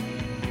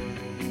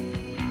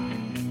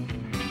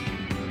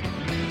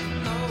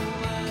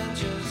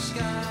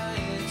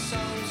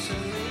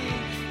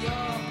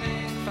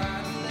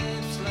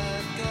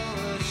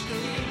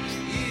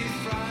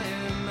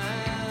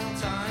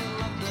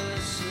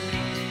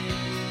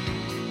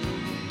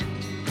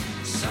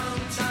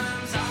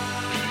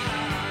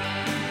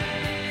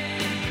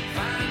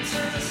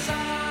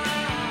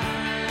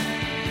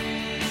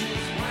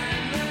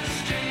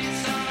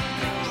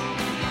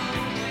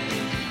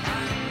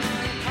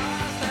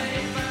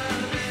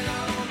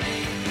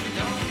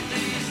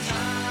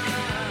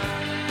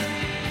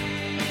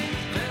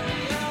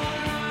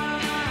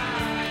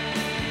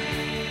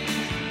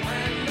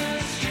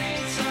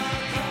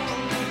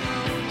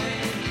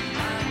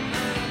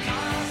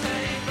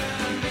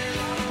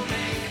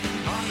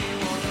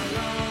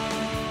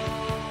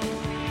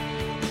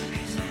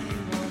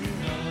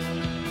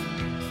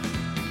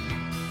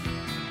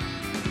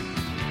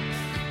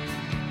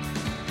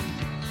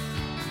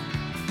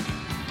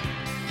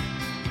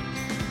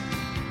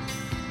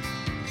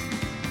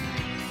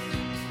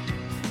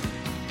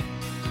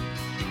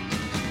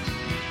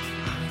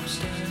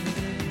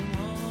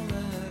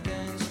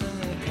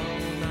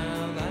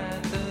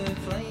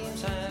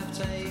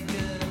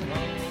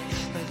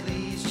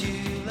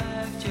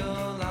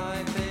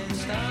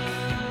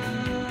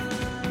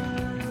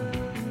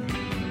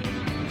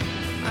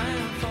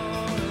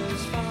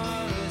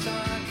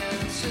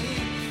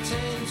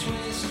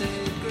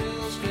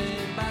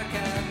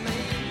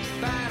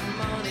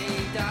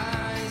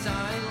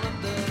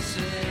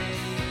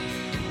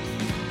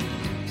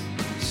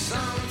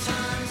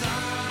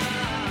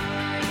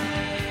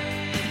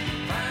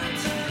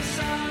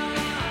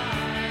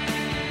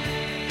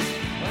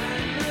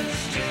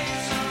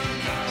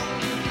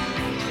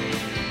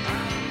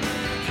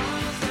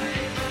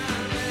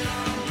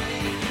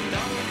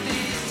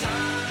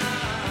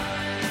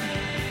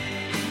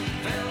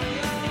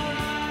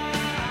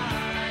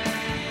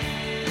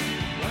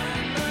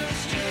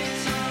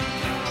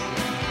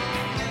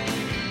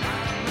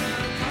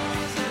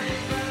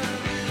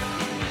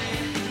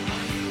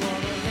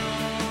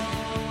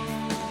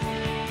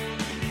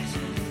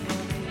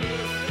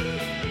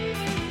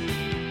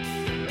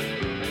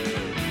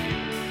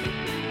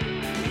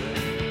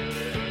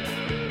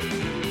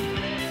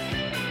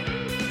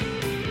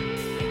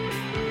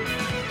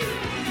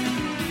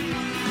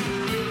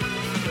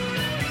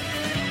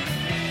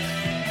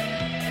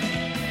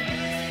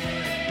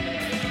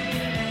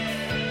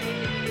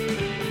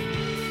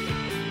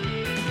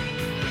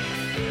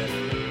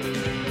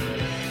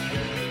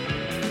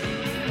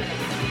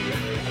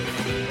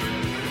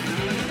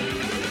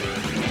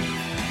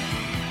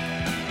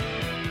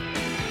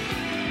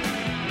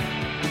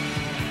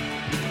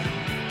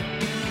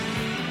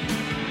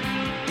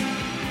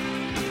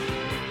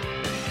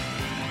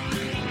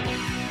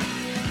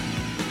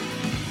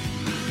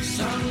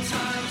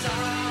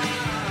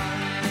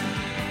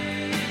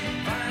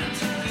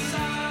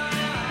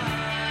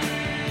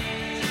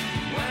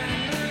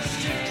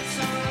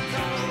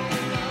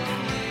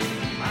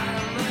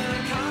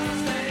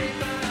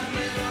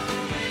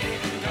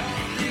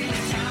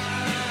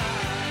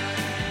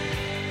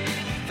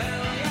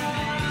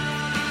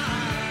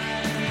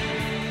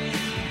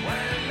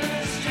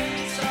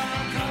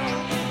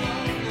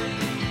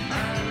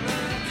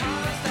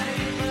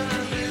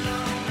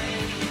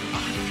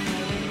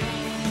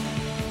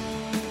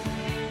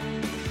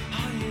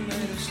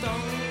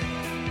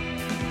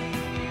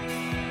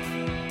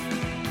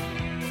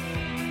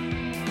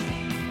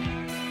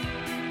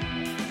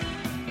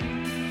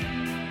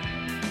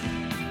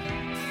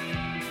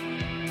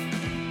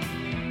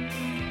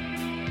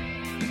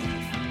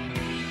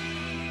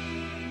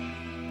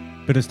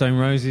 Bit of Stone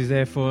Roses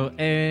there for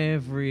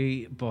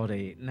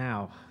everybody.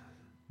 Now,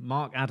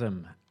 Mark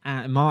and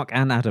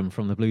Adam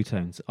from the Blue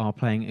Tones are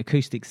playing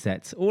acoustic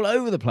sets all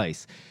over the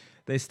place.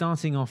 They're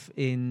starting off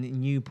in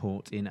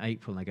Newport in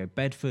April. They go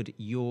Bedford,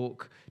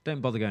 York.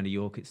 Don't bother going to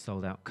York, it's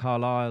sold out.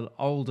 Carlisle,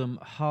 Oldham,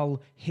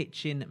 Hull,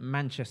 Hitchin,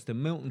 Manchester,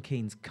 Milton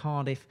Keynes,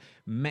 Cardiff,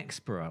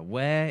 Mexborough.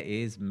 Where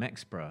is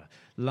Mexborough?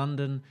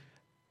 London,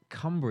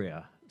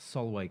 Cumbria,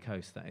 Solway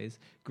Coast, that is.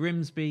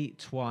 Grimsby,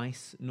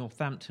 twice.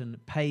 Northampton,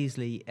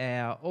 Paisley,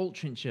 Ayr,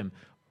 Altrincham,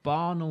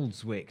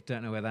 Barnoldswick,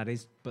 don't know where that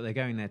is, but they're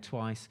going there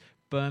twice.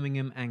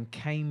 Birmingham and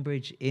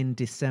Cambridge in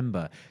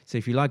December. So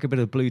if you like a bit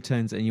of Blue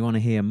Tones and you want to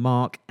hear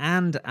Mark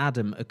and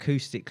Adam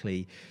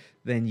acoustically,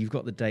 then you've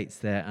got the dates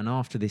there. And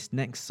after this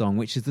next song,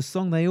 which is the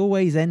song they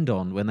always end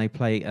on when they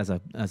play as a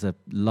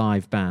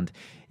live band,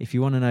 if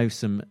you want to know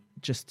some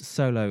just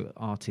solo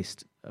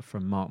artist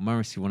from Mark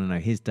Morris, you want to know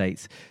his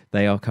dates,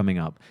 they are coming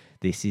up.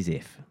 This is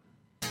If.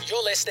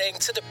 You're listening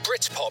to the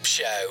Britpop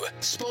Show,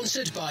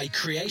 sponsored by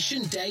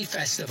Creation Day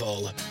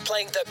Festival,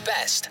 playing the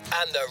best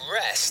and the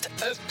rest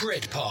of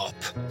Britpop.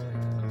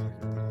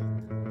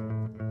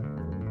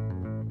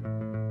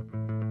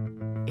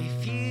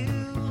 If you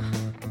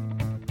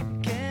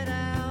get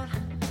out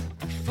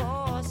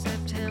before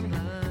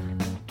September,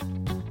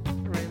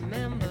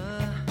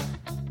 remember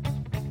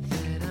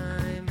that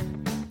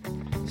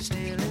I'm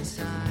still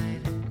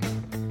inside,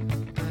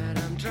 but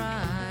I'm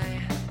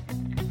dry.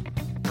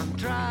 I'm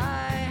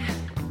dry.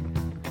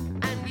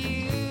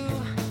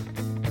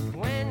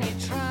 When you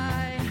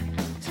try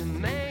to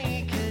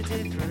make a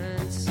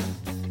difference,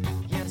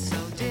 you're so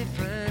different.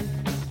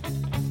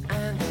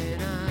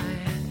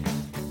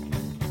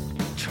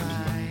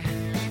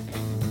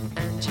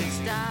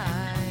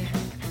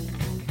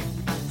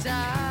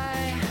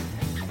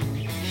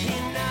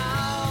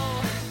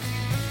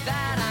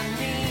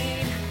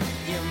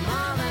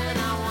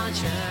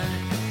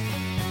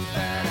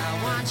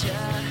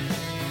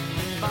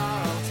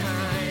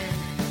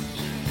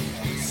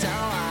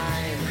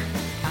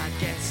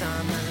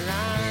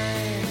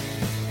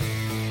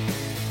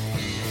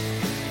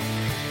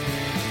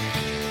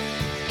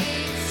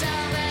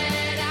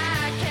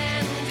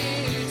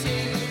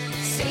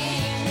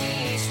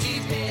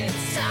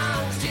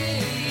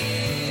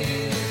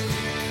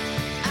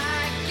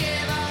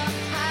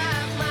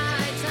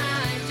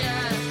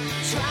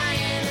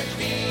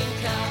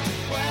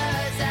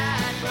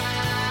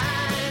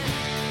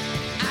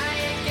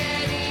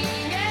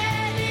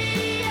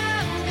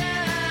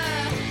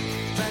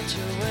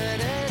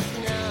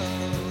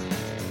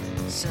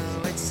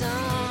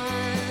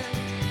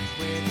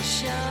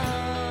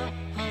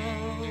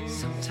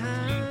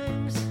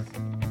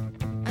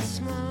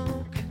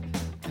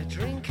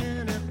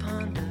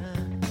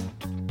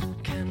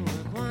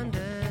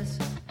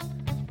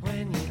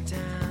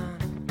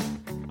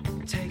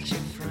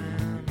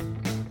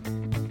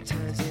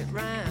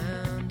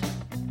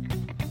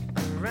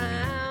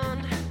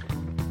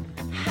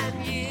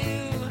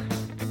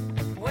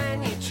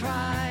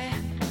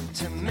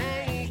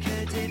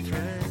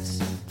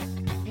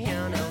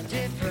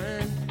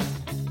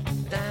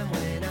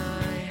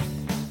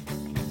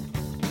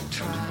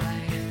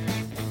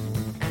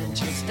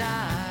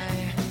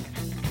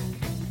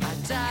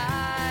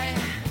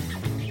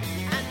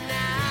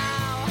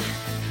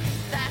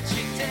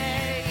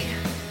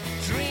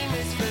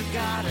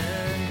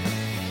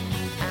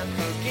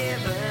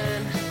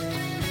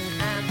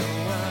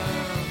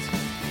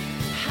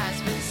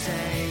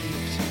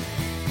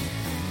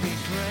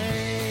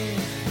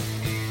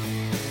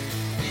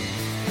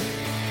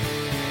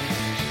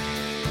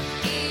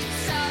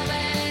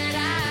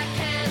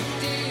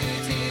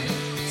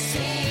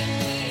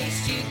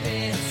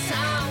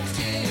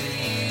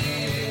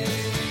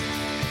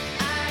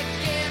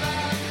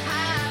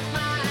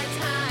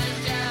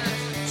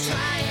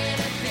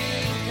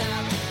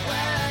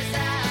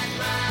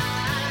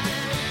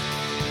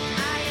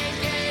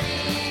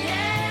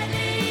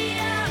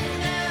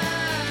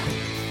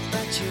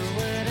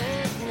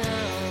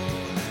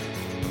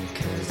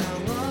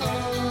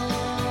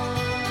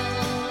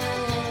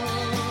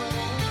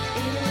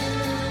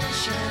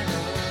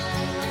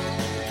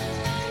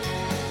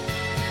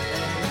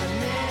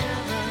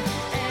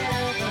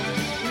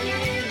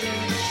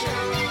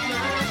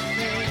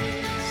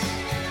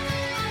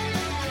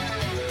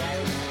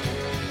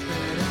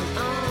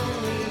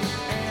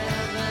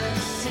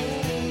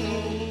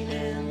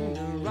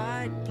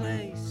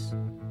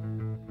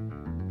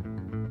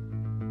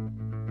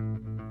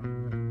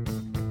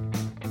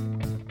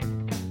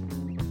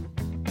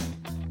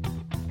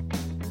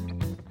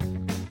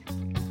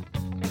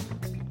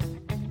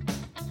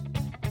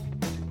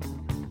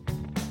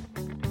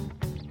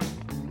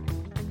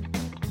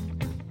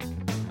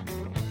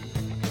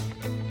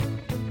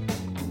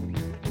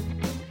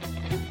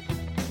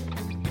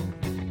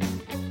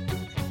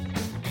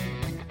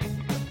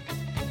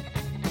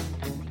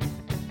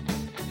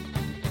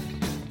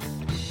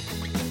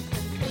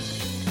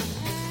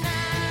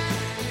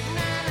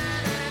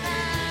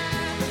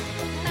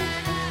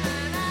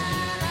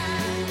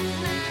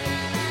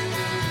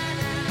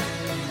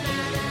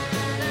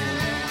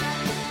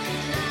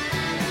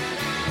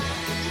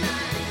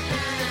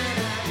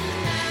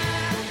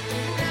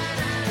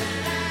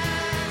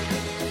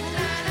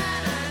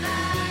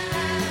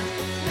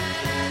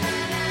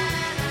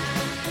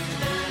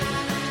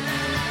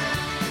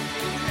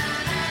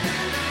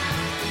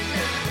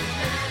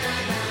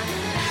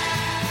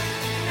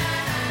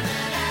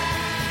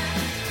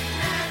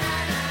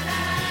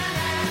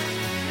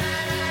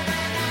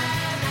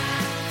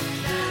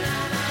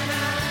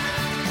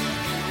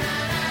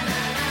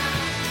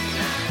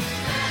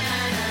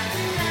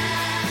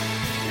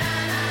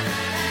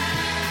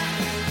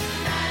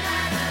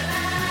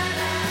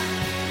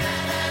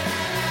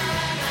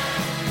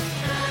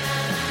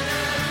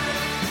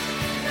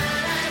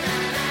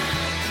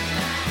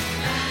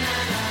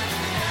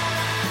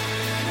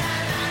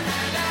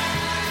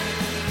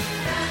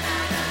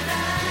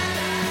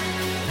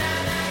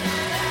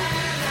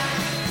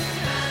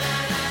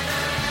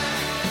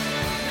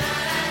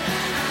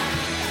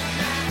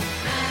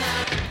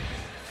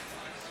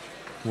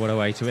 What a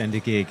way to end a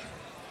gig.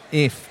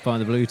 If by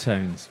the Blue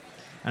Tones.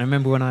 And I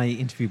remember when I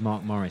interviewed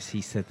Mark Morris,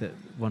 he said that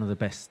one of the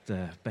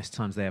best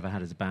times they ever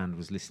had as a band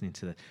was listening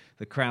to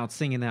the crowd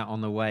singing out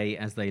on the way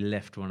as they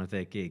left one of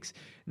their gigs.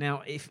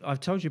 Now, if I've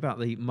told you about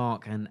the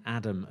Mark and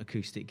Adam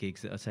acoustic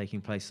gigs that are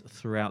taking place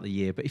throughout the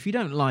year, but if you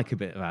don't like a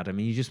bit of Adam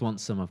and you just want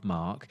some of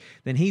Mark,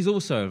 then he's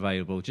also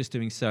available, just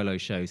doing solo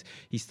shows.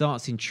 He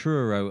starts in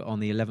Truro on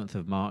the 11th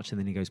of March, and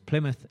then he goes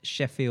Plymouth,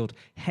 Sheffield,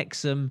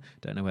 Hexham,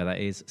 don't know where that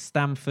is,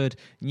 Stamford,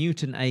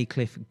 Newton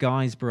Aycliffe,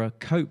 Guysborough,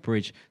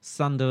 Coatbridge,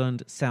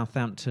 Sunderland,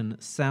 Southampton,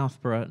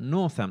 Southborough,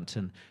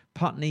 Northampton,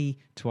 Putney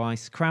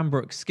twice,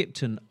 Cranbrook,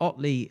 Skipton,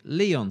 Otley,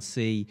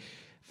 Leigh-on-Sea,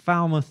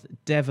 Falmouth,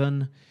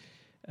 Devon,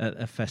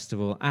 a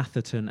festival,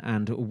 Atherton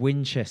and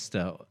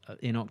Winchester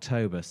in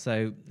October.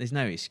 So there's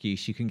no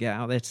excuse. You can get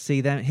out there to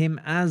see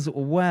him as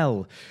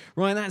well.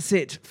 Right, that's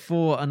it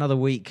for another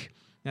week.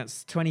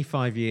 That's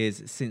 25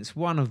 years since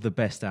one of the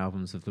best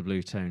albums of the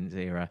Blue Tones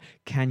era.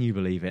 Can you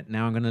believe it?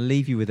 Now I'm going to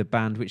leave you with a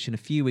band which in a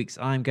few weeks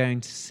I'm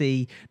going to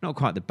see. Not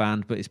quite the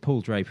band, but it's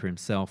Paul Draper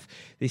himself.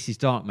 This is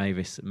Dark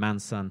Mavis,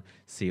 Mansun.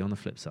 See you on the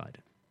flip side.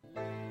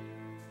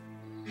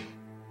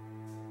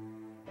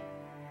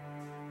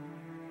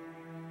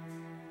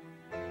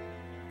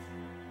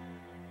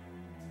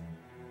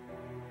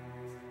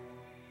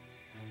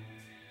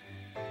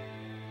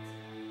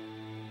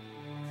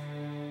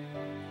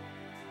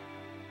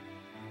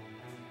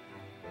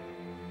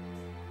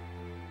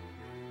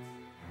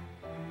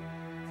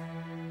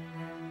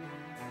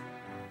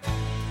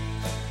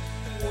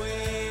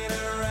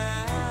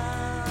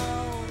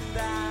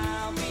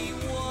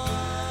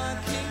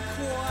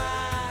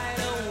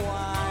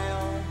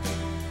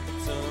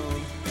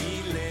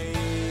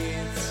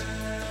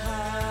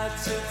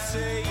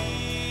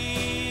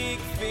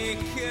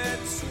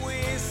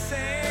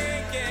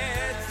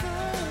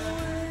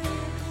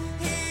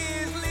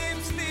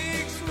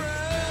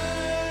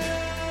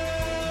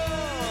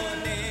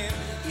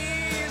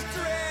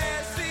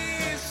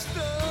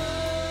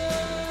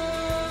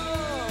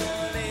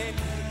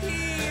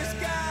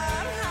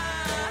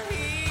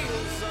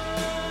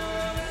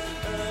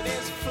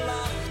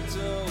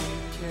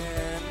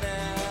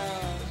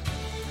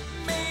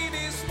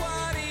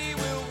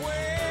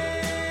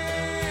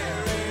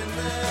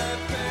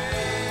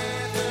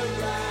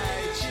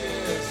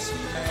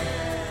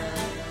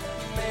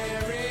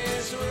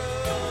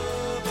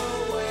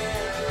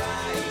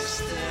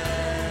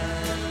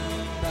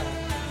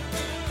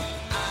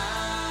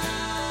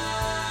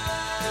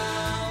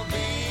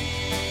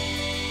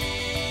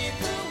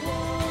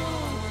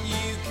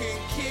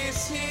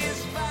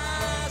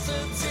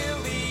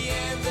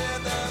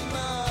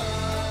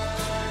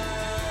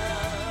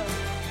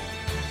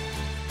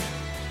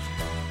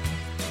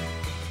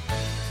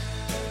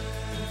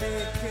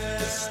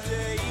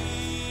 Stay,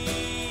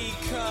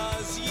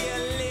 'cause you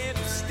live.